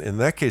objection. And in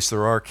that case,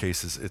 there are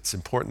cases, it's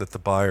important that the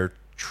buyer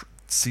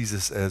sees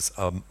this as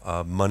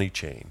a money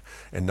chain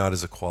and not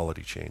as a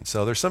quality chain.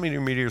 So there's some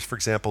intermediaries, for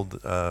example,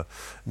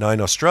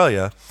 9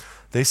 Australia,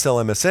 they sell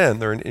MSN,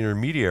 they're an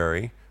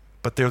intermediary,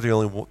 but they're the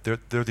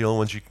only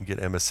ones you can get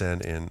MSN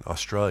in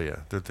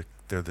Australia.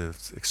 They're the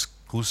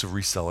exclusive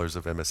resellers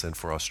of MSN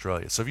for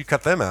Australia. So if you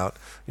cut them out,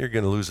 you're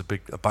going to lose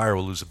a buyer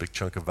will lose a big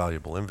chunk of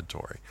valuable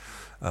inventory.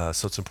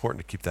 So it's important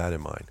to keep that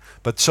in mind.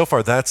 But so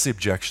far, that's the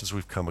objections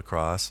we've come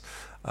across.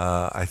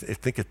 I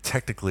think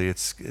technically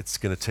it's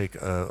going to take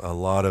a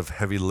lot of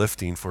heavy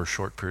lifting for a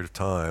short period of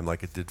time,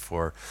 like it did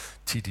for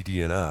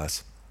TDD and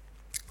us.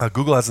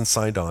 Google hasn't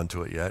signed on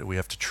to it yet. We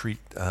have to treat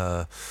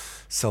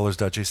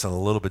sellers.json a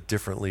little bit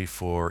differently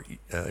for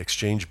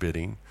exchange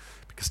bidding,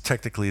 because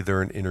technically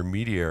they're an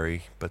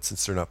intermediary, but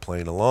since they're not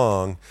playing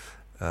along,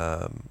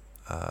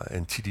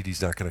 and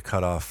TDD's not going to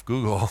cut off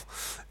Google,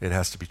 it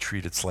has to be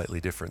treated slightly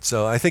different.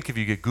 So I think if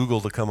you get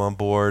Google to come on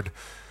board,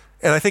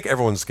 and I think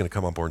everyone's going to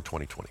come on board in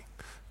 2020.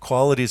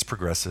 Quality is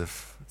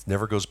progressive. It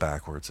never goes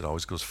backwards. It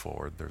always goes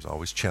forward. There's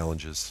always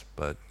challenges,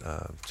 but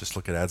just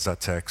look at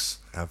ads.txt.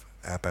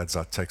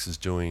 AppAds.txt is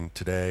doing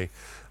today.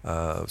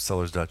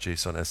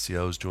 Sellers.json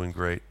SEO is doing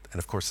great. And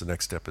of course, the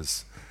next step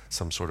is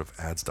some sort of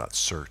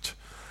ads.cert.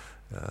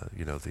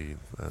 The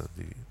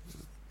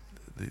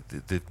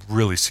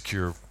really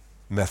secure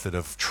method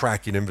of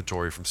tracking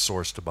inventory from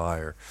source to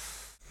buyer.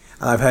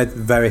 I've heard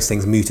various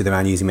things mooted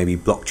around using maybe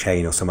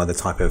blockchain or some other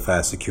type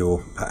of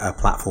secure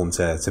platform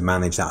to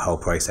manage that whole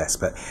process.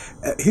 But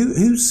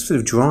who's sort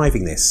of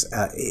driving this?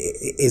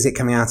 Is it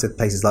coming out of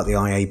places like the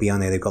IAB? I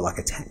know they've got like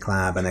a tech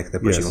lab and they're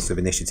pushing lots of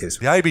initiatives.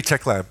 The IAB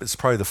Tech Lab is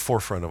probably the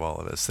forefront of all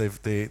of this.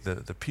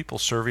 The people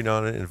serving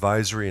on it,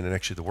 advisory, and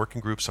actually the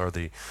working groups are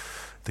the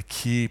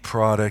key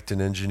product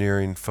and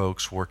engineering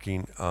folks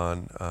working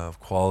on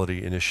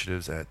quality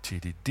initiatives at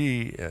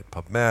TDD, at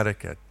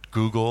Pubmatic, at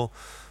Google.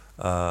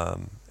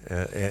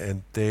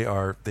 And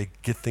they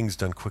get things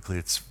done quickly.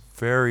 It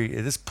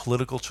is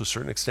political to a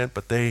certain extent,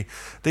 but they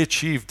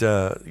achieved,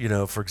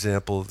 for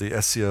example, the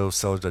SEO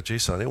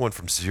sellers.json, they went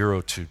from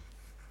zero to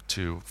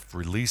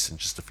release in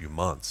just a few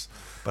months.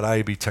 But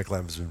IAB Tech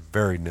Lab has been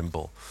very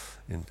nimble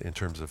in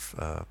terms of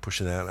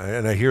pushing that.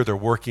 And I hear they're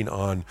working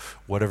on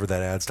whatever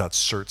that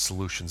ads.cert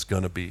solution is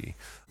going to be.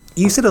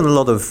 You sit on a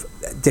lot of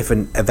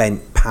different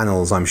event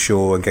panels, I'm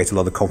sure, and go to a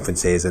lot of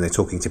conferences, and they're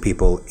talking to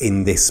people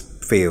in this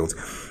field.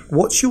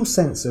 What's your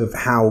sense of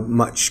how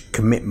much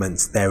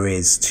commitment there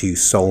is to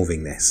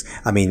solving this?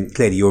 I mean,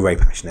 clearly you're very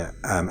passionate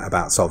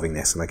about solving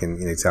this, and I can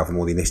tell from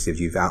all the initiatives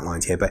you've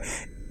outlined here, but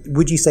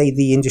would you say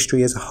the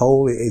industry as a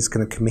whole is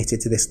kind of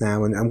committed to this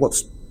now, and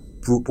what's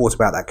brought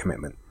about that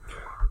commitment?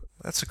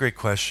 That's a great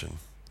question.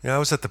 I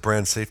was at the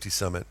Brand Safety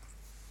Summit,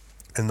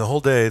 and the whole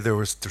day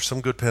there's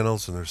some good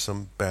panels and there's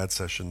some bad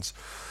sessions,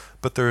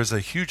 but there is a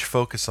huge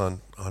focus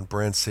on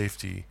brand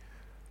safety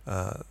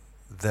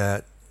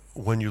that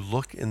when you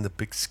look in the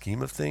big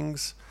scheme of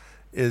things,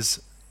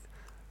 is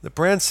the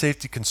brand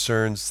safety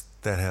concerns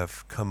that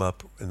have come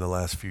up in the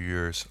last few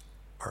years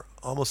are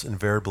almost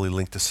invariably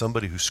linked to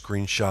somebody who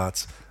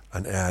screenshots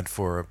an ad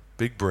for a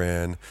big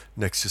brand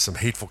next to some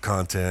hateful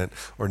content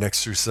or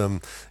next to some,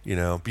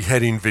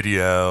 beheading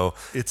video.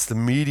 It's the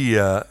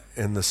media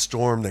and the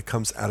storm that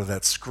comes out of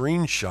that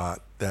screenshot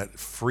that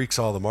freaks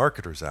all the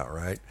marketers out,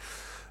 right?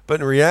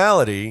 But in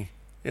reality,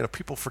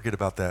 people forget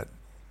about that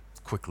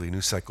quickly.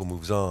 News cycle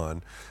moves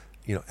on.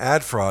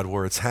 Ad fraud,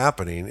 where it's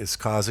happening, is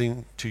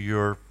causing, to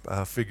your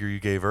figure you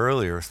gave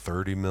earlier,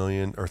 30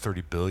 million or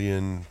 30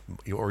 billion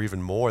or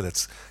even more.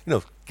 That's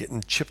getting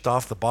chipped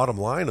off the bottom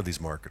line of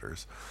these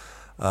marketers.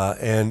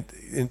 And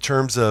in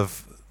terms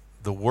of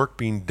the work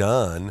being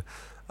done,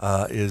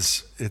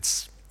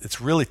 it's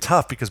really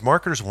tough because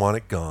marketers want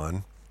it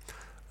gone.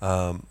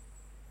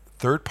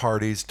 Third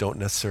parties don't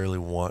necessarily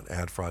want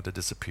ad fraud to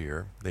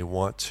disappear. They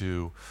want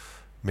to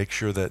make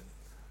sure that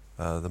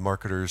the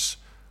marketers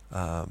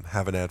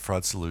have an ad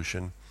fraud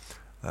solution.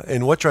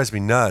 And what drives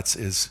me nuts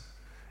is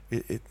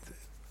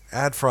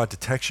ad fraud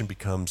detection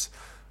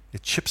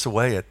it chips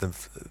away at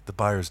the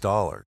buyer's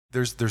dollar.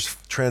 There's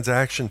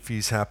transaction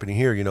fees happening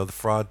here. The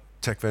fraud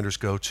tech vendors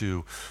go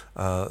to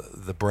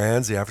the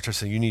brands, the advertisers,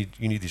 saying you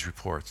need these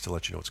reports to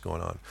let you know what's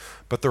going on.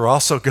 But they're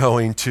also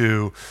going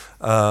to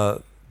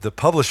the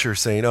publisher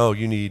saying, oh,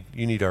 you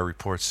need our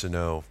reports to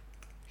know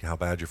how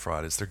bad your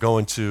fraud is. They're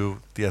going to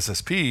the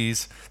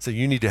SSPs, so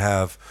you need to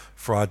have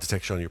fraud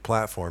detection on your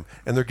platform,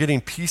 and they're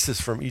getting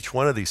pieces from each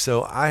one of these.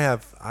 So I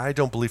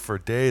don't believe for a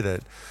day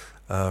that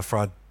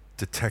fraud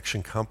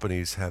detection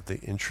companies have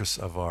the interests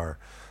of our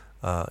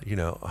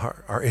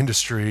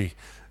industry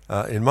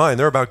in mind.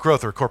 They're about growth.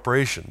 They're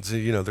corporations.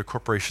 They're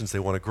corporations. They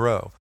want to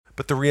grow.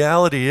 But the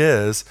reality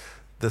is,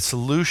 the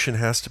solution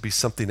has to be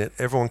something that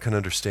everyone can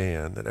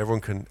understand, that everyone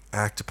can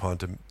act upon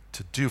to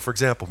do. For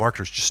example,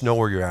 marketers just know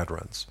where your ad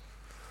runs.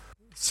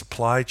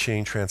 Supply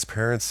chain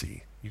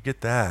transparency, you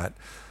get that.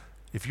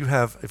 If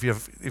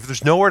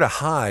there's nowhere to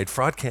hide,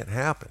 fraud can't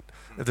happen.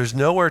 If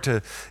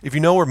you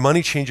know where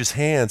money changes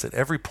hands at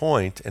every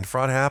point and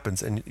fraud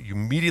happens, and you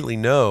immediately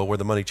know where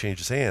the money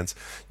changes hands,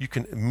 you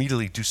can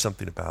immediately do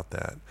something about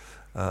that.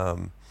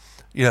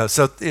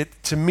 So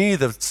to me,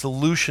 the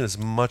solution is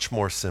much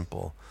more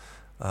simple,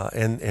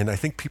 and I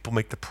think people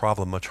make the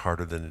problem much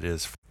harder than it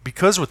is.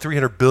 Because with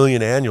 300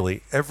 billion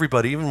annually,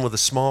 everybody, even with a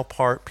small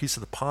piece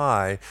of the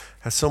pie,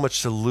 has so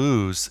much to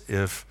lose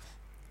if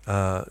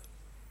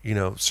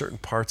certain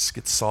parts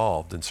get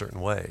solved in certain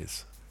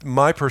ways.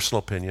 My personal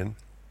opinion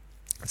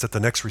is that the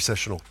next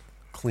recession will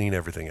clean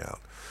everything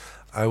out.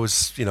 I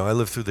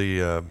lived through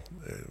the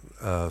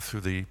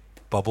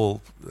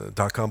bubble,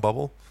 dot-com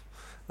bubble,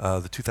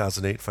 the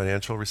 2008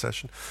 financial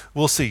recession.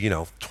 We'll see, I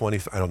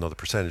don't know the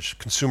percentage.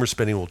 Consumer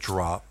spending will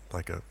drop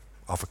like a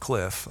off a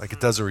cliff, like it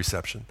does a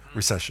recession.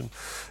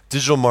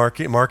 Digital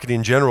marketing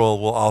in general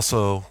will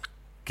also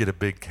get a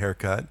big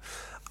haircut.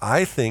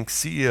 I think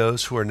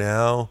CEOs who are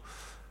now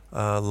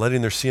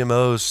letting their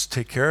CMOs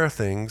take care of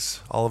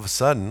things all of a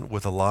sudden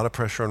with a lot of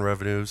pressure on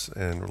revenues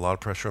and a lot of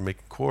pressure on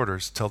making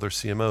quarters tell their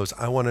CMOs,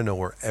 I want to know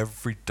where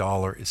every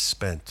dollar is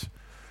spent.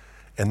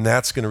 And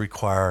that's going to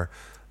require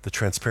the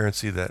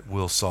transparency that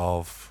will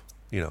solve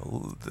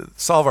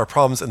our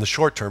problems in the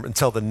short term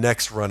until the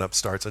next run up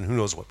starts, and who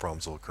knows what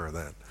problems will occur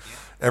then.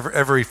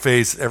 Every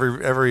phase,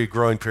 every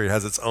growing period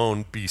has its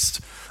own beast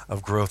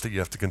of growth that you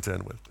have to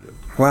contend with.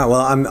 Wow.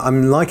 Well,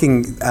 I'm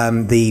liking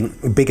the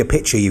bigger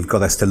picture you've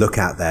got us to look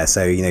at there.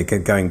 So,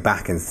 going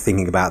back and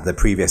thinking about the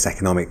previous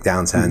economic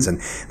downturns and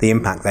the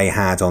impact they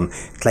had on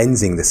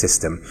cleansing the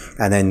system,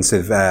 and then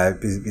sort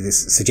of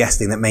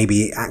suggesting that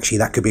maybe actually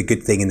that could be a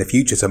good thing in the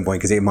future at some point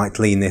because it might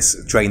drain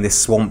this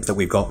swamp that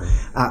we've got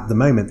at the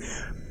moment.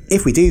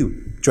 If we do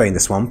drain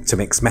the swamp, to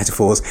mix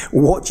metaphors,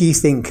 what do you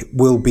think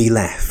will be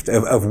left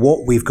of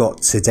what we've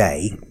got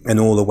today and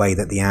all the way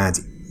that the ad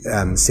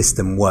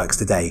system works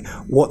today?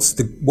 What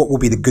will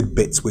be the good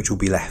bits which will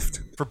be left?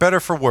 For better,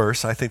 for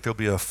worse, I think there'll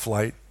be a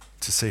flight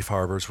to safe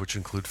harbors, which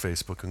include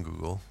Facebook and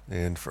Google,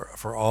 and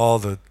for all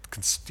the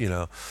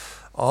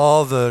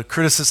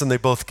criticism they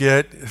both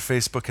get.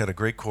 Facebook had a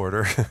great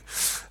quarter.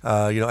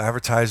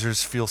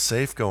 Advertisers feel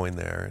safe going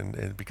there,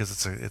 and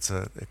because it's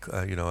a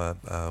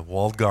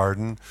walled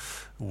garden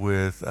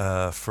with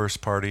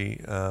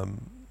first-party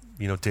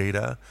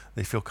data,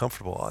 they feel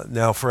comfortable.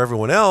 Now, for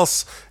everyone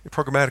else,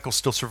 programmatic will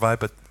still survive,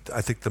 but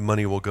I think the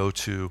money will go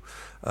to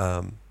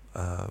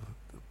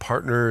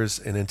partners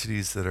and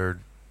entities that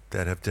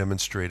have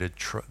demonstrated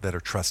that are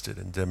trusted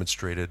and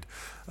demonstrated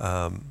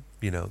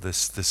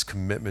this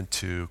commitment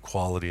to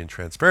quality and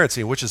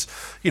transparency, which is,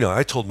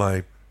 I told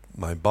my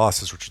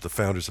bosses, which are the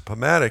founders of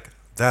Pubmatic,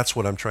 that's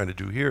what I'm trying to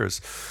do here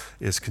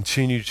is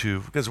continue to,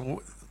 because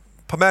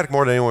Pubmatic,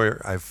 more than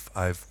anywhere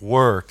I've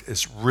worked,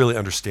 really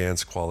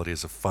understands quality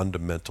as a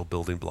fundamental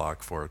building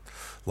block for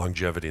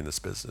longevity in this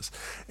business.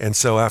 And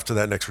so after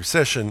that next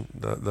recession,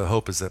 the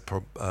hope is that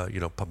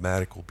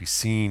Pubmatic will be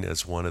seen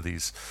as one of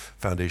these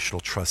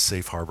foundational trust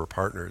safe harbor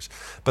partners.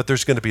 But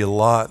there's going to be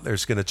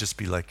there's going to just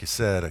be, like you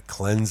said, a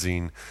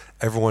cleansing.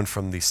 Everyone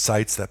from these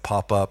sites that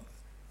pop up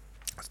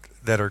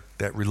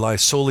that rely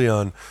solely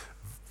on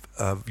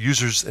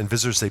users and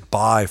visitors they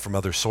buy from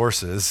other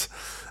sources.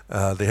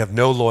 They have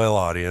no loyal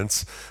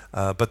audience,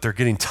 but they're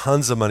getting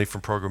tons of money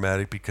from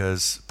programmatic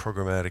because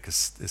programmatic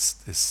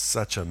is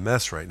such a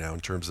mess right now in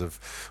terms of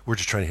we're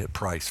just trying to hit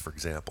price, for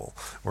example.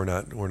 We're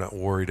not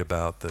worried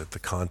about the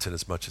content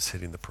as much as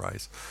hitting the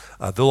price.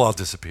 They'll all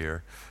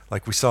disappear.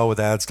 Like we saw with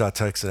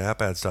ads.txt and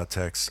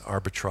app-ads.txt,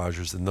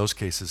 arbitragers in those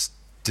cases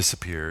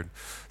disappeared.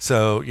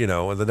 So,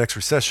 in the next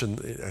recession,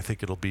 I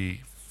think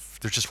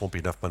there just won't be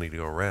enough money to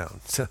go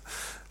around.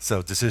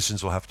 So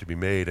decisions will have to be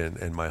made,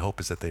 and my hope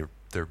is that they're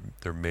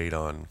made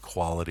on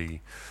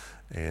quality,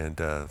 and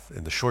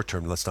in the short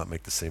term, let's not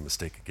make the same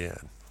mistake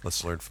again.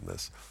 Let's learn from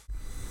this.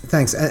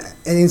 Thanks. And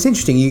it's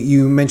interesting,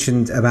 you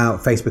mentioned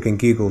about Facebook and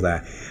Google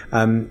there.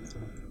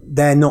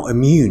 They're not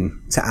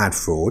immune to ad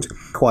fraud.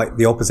 Quite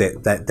the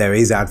opposite, that there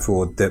is ad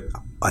fraud that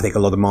I think a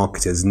lot of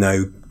marketers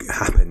know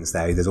happens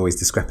there. There's always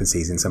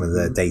discrepancies in some of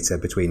the data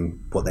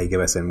between what they give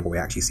us and what we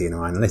actually see in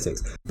our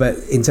analytics. But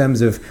in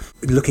terms of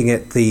looking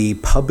at the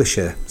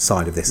publisher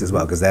side of this as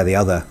well, because they're the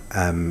other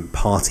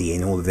party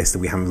in all of this that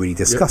we haven't really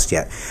discussed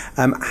yet,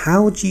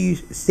 how do you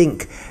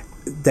think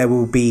there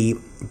will be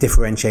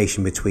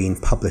differentiation between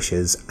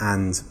publishers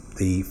and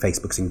the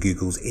Facebooks and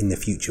Googles in the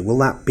future? Will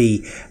that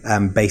be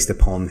based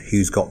upon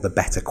who's got the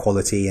better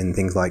quality and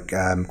things like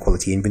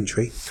quality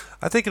inventory?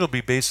 I think it'll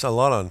be based a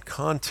lot on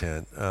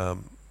content.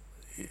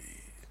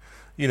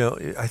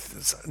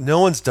 No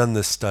one's done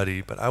this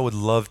study, but I would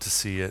love to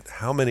see it.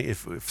 How many,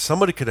 if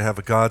somebody could have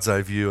a God's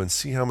eye view and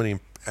see how many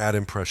ad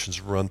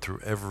impressions run through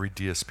every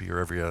DSP or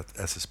every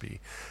SSP,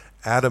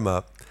 add them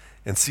up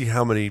and see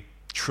how many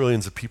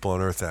trillions of people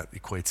on earth that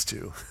equates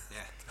to.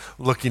 Yeah.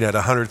 Looking at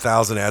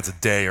 100,000 ads a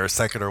day or a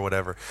second or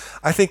whatever.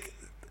 I think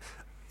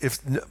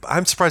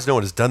I'm surprised no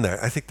one has done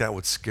that. I think that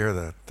would scare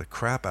the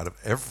crap out of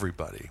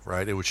everybody,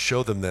 right? It would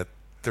show them that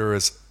there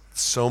is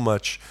so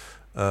much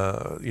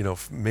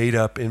made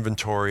up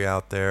inventory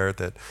out there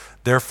that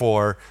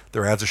therefore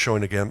their ads are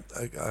showing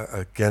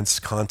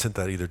against content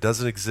that either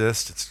doesn't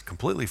exist, it's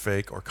completely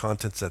fake, or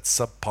content that's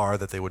subpar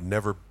that they would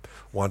never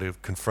want to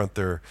confront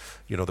their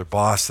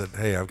boss that,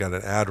 hey, I've got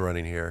an ad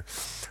running here.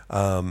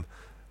 So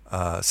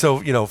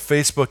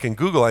Facebook and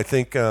Google, I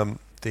think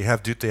they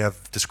have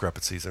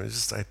discrepancies. I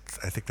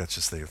think that's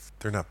just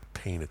they're not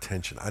paying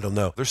attention. I don't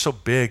know. They're so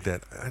big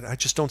that I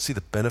just don't see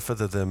the benefit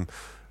of them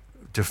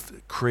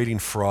creating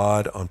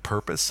fraud on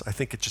purpose. I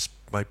think it just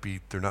might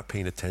be they're not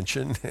paying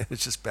attention.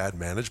 It's just bad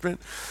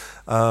management.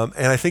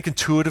 And I think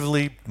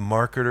intuitively,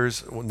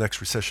 marketers, when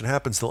next recession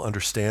happens, they'll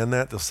understand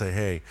that. They'll say,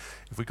 hey,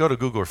 if we go to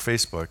Google or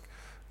Facebook,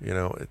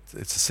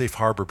 it's a safe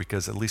harbor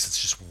because at least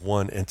it's just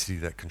one entity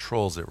that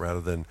controls it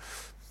rather than,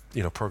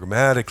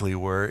 programmatically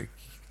where,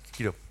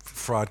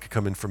 fraud could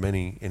come in from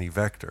any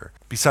vector.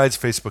 Besides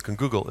Facebook and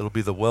Google, it'll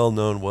be the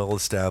well-known,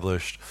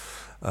 well-established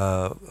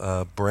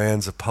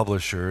brands of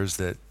publishers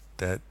that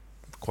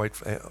quite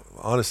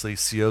honestly,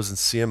 COs and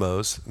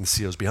CMOs and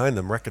the COs behind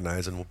them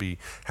recognize and will be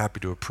happy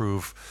to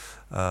approve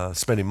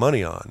spending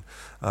money on.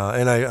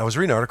 And I was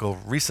reading an article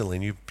recently,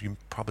 and you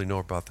probably know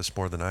about this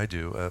more than I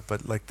do,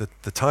 but like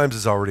the Times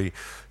is already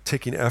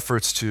taking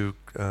efforts to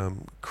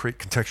create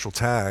contextual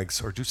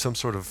tags or do some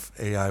sort of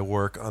AI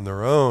work on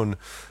their own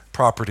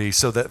property,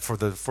 so that for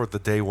the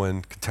day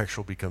when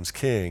contextual becomes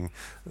king,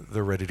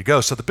 they're ready to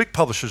go. So the big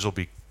publishers will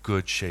be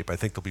good shape. I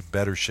think they'll be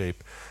better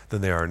shape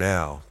than they are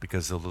now,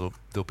 because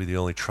they'll be the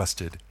only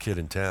trusted kid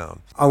in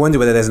town. I wonder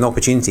whether there's an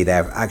opportunity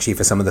there actually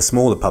for some of the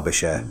smaller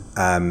publisher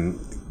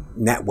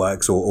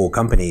networks or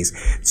companies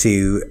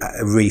to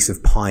really sort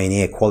of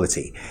pioneer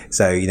quality.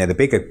 So, the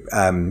bigger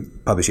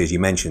publishers you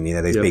mentioned,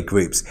 those big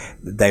groups,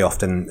 they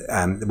often,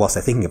 whilst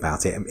they're thinking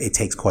about it, it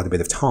takes quite a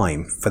bit of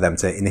time for them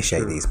to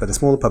initiate these. But the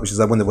smaller publishers,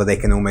 I wonder whether they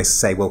can almost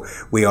say, well,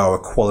 we are a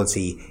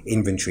quality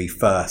inventory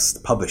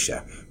first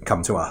publisher,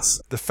 come to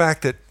us. The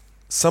fact that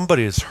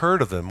somebody has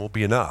heard of them will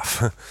be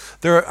enough.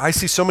 I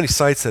see so many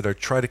sites that are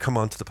trying to come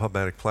onto the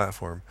Pubmatic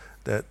platform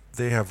that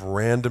they have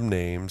random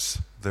names,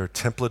 they're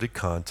templated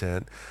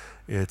content,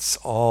 it's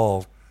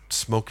all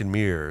smoke and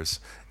mirrors,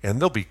 and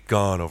they'll be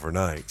gone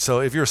overnight. So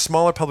if you're a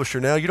smaller publisher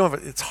now,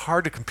 it's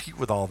hard to compete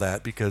with all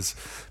that, because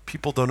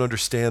people don't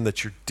understand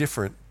that you're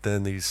different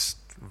than these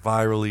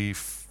virally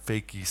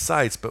fakey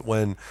sites. But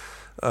when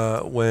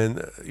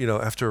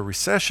after a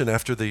recession,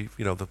 after the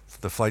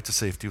flight to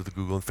safety with the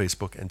Google and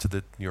Facebook and to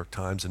the New York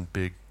Times and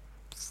big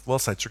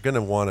sites are going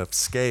to want to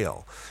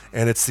scale,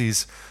 and it's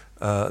these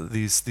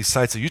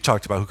sites that you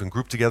talked about who can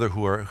group together,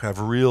 who have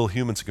real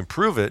humans who can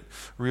prove it,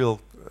 real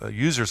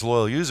users,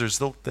 loyal users.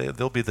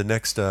 They'll be the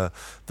next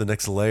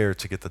layer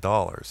to get the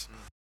dollars.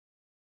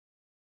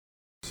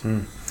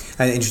 And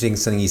interesting,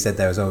 something you said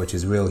there as well, which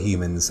is real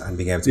humans and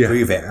being able to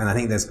prove it. And I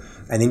think there's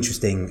an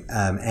interesting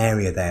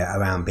area there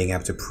around being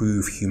able to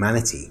prove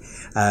humanity.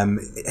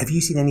 Have you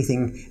seen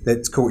anything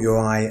that's caught your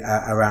eye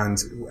around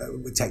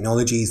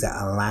technologies that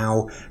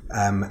allow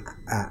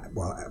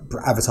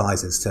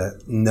advertisers to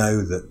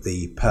know that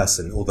the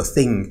person or the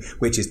thing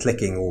which is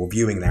clicking or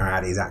viewing their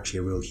ad is actually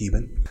a real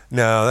human?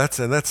 No, that's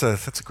a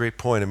great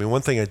point. I mean,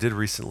 one thing I did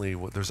recently,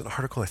 there's an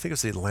article, I think it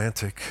was the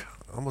Atlantic,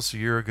 almost a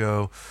year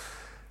ago,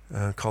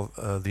 called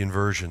the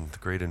inversion, the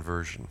great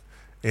inversion,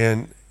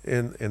 and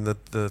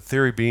the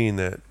theory being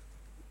that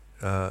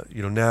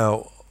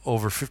now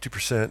over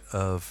 50%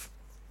 of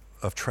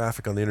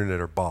traffic on the internet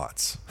are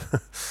bots.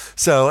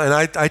 So, and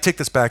I take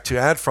this back to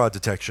ad fraud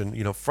detection.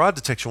 Fraud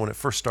detection, when it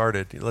first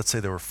started, let's say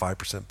there were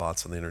 5%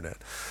 bots on the internet.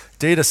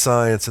 Data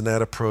science and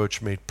that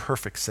approach made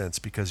perfect sense,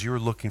 because you were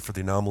looking for the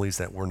anomalies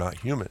that were not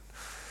human.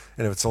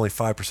 And if it's only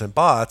 5%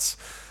 bots,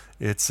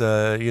 it's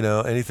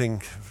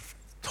anything.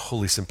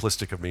 Totally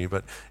simplistic of me,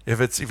 but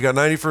if you've got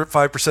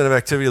 95% of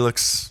activity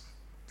looks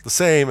the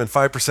same and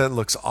 5%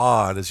 looks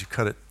odd as you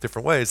cut it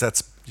different ways,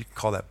 you can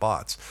call that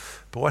bots.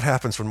 But what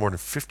happens when more than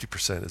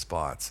 50% is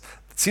bots?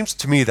 It seems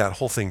to me that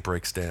whole thing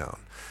breaks down.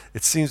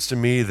 It seems to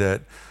me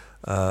that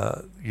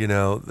the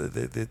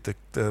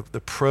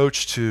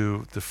approach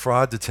to the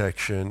fraud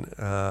detection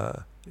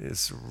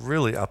is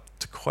really up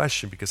to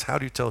question, because how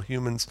do you tell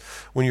humans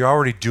when you're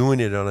already doing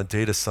it on a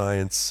data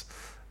science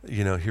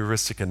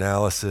heuristic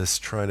analysis,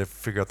 trying to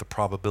figure out the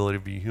probability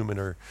of being human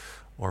or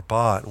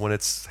bot, when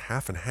it's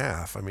half and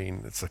half? I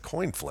mean, it's a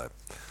coin flip.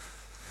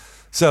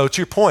 So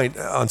to your point,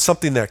 on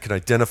something that can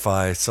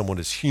identify someone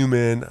as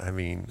human, I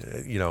mean,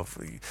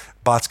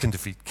 bots can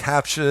defeat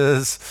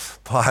CAPTCHAs,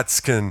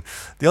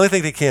 the only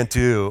thing they can't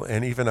do,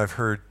 and even I've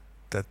heard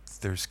that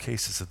there's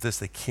cases of this,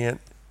 they can't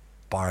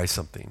buy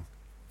something,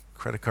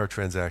 credit card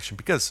transaction,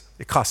 because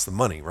it costs them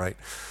money, right?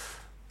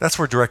 That's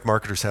where direct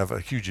marketers have a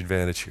huge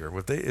advantage here.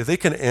 If they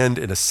can end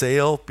in a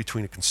sale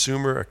between a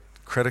consumer, a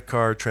credit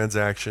card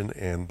transaction,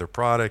 and their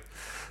product,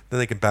 then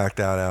they can back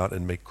that out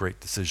and make great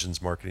decisions,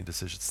 marketing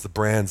decisions. The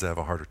brands have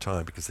a harder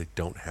time because they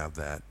don't have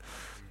that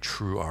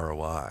true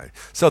ROI.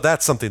 So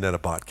that's something that a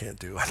bot can't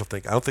do. I don't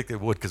think they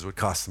would, because it would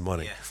cost them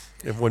money.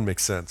 Yeah. It wouldn't make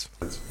sense.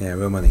 Yeah,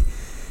 real money.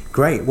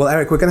 Great. Well,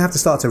 Eric, we're going to have to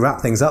start to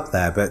wrap things up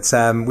there, but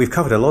we've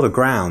covered a lot of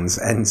grounds,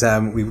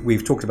 and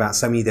we've talked about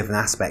so many different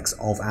aspects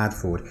of ad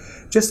fraud.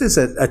 Just as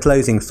a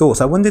closing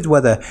thought, I wondered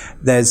whether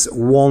there's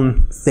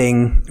one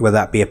thing, whether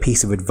that be a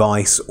piece of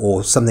advice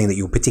or something that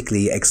you're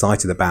particularly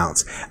excited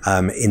about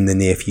in the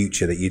near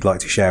future that you'd like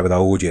to share with our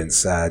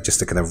audience, just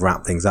to kind of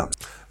wrap things up.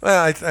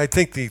 Well, I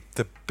think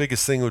the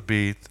biggest thing would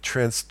be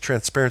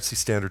transparency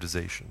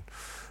standardization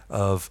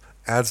of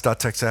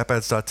ads.txt,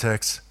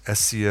 app-ads.txt,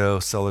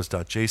 SEO,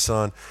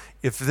 sellers.json.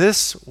 If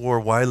this were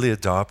widely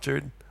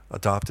adopted,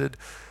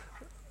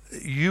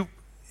 it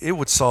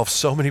would solve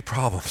so many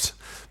problems,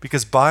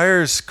 because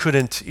buyers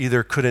couldn't,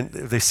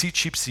 if they see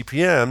cheap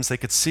CPMs, they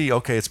could see,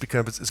 okay, it's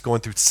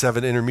going through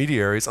 7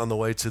 intermediaries on the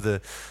way to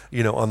the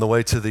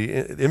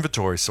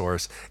inventory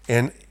source.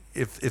 And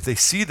if they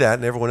see that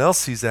and everyone else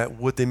sees that,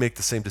 would they make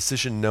the same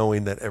decision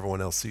knowing that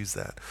everyone else sees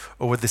that?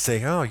 Or would they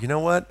say, oh, you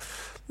know what?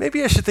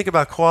 maybe I should think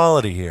about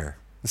quality here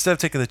instead of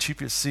taking the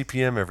cheapest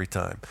CPM every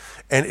time.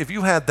 And if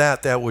you had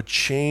that, that would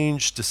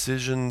change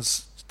decision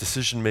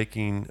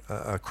making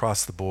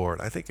across the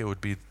board. I think I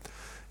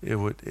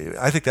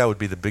think that would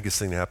be the biggest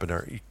thing to happen in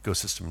our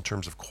ecosystem in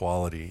terms of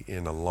quality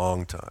in a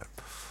long time.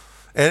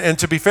 And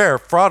to be fair,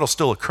 fraud will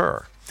still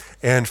occur,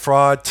 and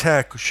fraud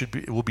tech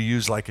will be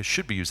used like it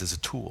should be used, as a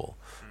tool,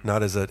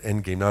 not as an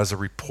end game, not as a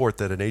report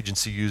that an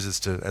agency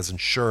uses as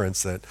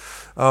insurance. That,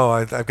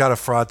 I've got a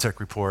fraud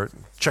tech report,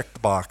 check the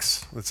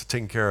box, it's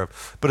taken care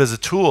of. But as a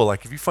tool,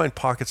 like if you find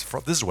pockets of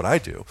fraud, this is what I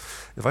do.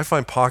 If I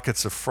find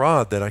pockets of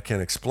fraud that I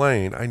can't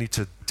explain, I need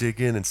to dig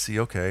in and see,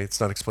 okay,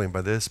 it's not explained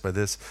by this, but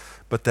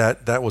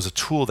that was a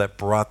tool that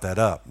brought that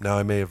up. Now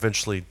I may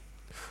eventually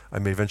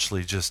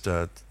just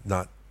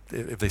not.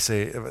 If they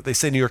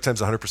say New York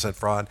Times 100%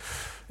 fraud,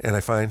 and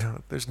I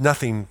find there's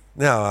nothing,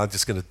 now I'm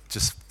just going to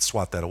just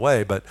swat that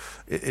away. But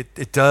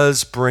it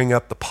does bring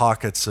up the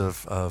pockets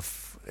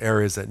of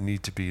areas that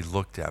need to be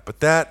looked at. But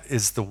that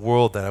is the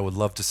world that I would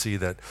love to see,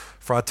 that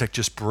fraud tech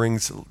just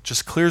clears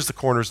the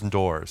corners and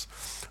doors.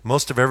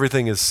 Most of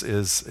everything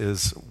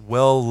is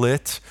well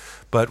lit,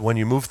 but when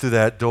you move through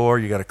that door,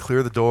 you got to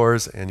clear the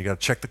doors and you got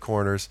to check the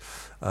corners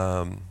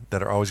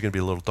that are always going to be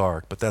a little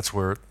dark. But that's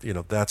where,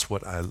 that's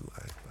what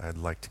I'd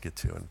like to get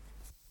to. And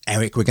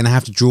Eric, we're going to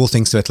have to draw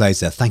things to a close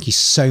there. Thank you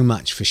so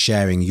much for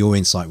sharing your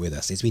insight with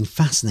us. It's been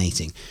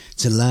fascinating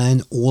to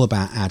learn all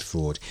about ad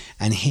fraud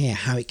and hear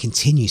how it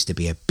continues to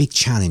be a big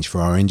challenge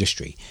for our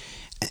industry.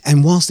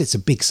 And whilst it's a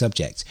big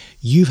subject,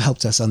 you've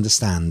helped us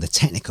understand the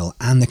technical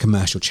and the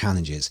commercial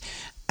challenges.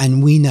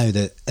 And we know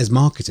that as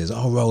marketers,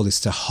 our role is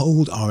to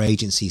hold our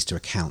agencies to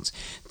account,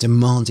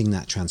 demanding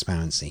that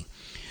transparency.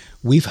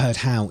 We've heard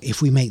how if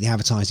we make the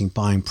advertising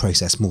buying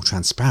process more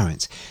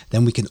transparent,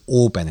 then we can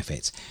all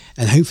benefit.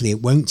 And hopefully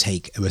it won't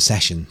take a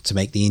recession to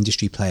make the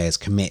industry players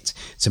commit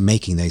to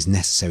making those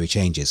necessary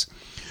changes.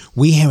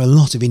 We hear a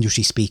lot of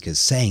industry speakers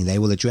saying they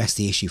will address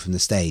the issue from the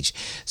stage,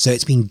 so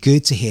it's been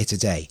good to hear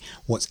today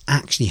what's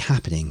actually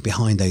happening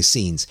behind those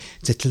scenes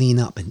to clean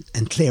up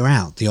and clear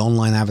out the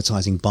online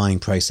advertising buying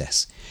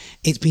process.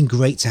 It's been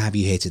great to have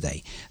you here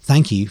today.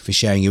 Thank you for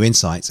sharing your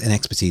insights and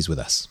expertise with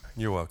us.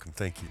 You're welcome.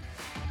 Thank you.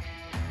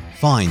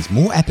 Find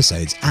more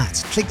episodes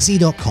at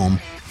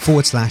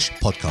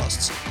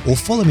clickz.com/podcasts or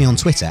follow me on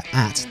Twitter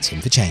at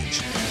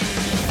Tim4Change.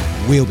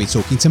 We'll be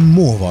talking to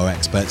more of our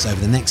experts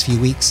over the next few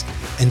weeks.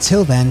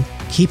 Until then,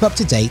 keep up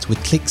to date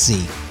with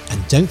ClickZ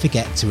and don't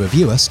forget to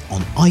review us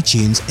on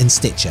iTunes and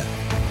Stitcher.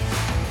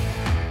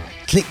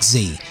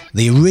 ClickZ,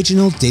 the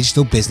original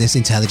digital business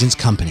intelligence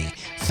company,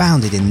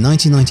 founded in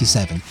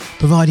 1997,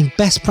 providing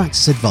best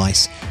practice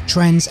advice,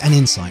 trends and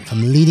insight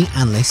from leading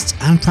analysts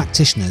and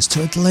practitioners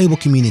to a global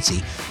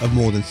community of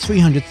more than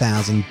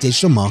 300,000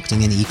 digital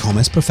marketing and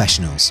e-commerce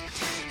professionals.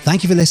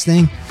 Thank you for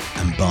listening,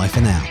 and bye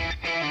for now.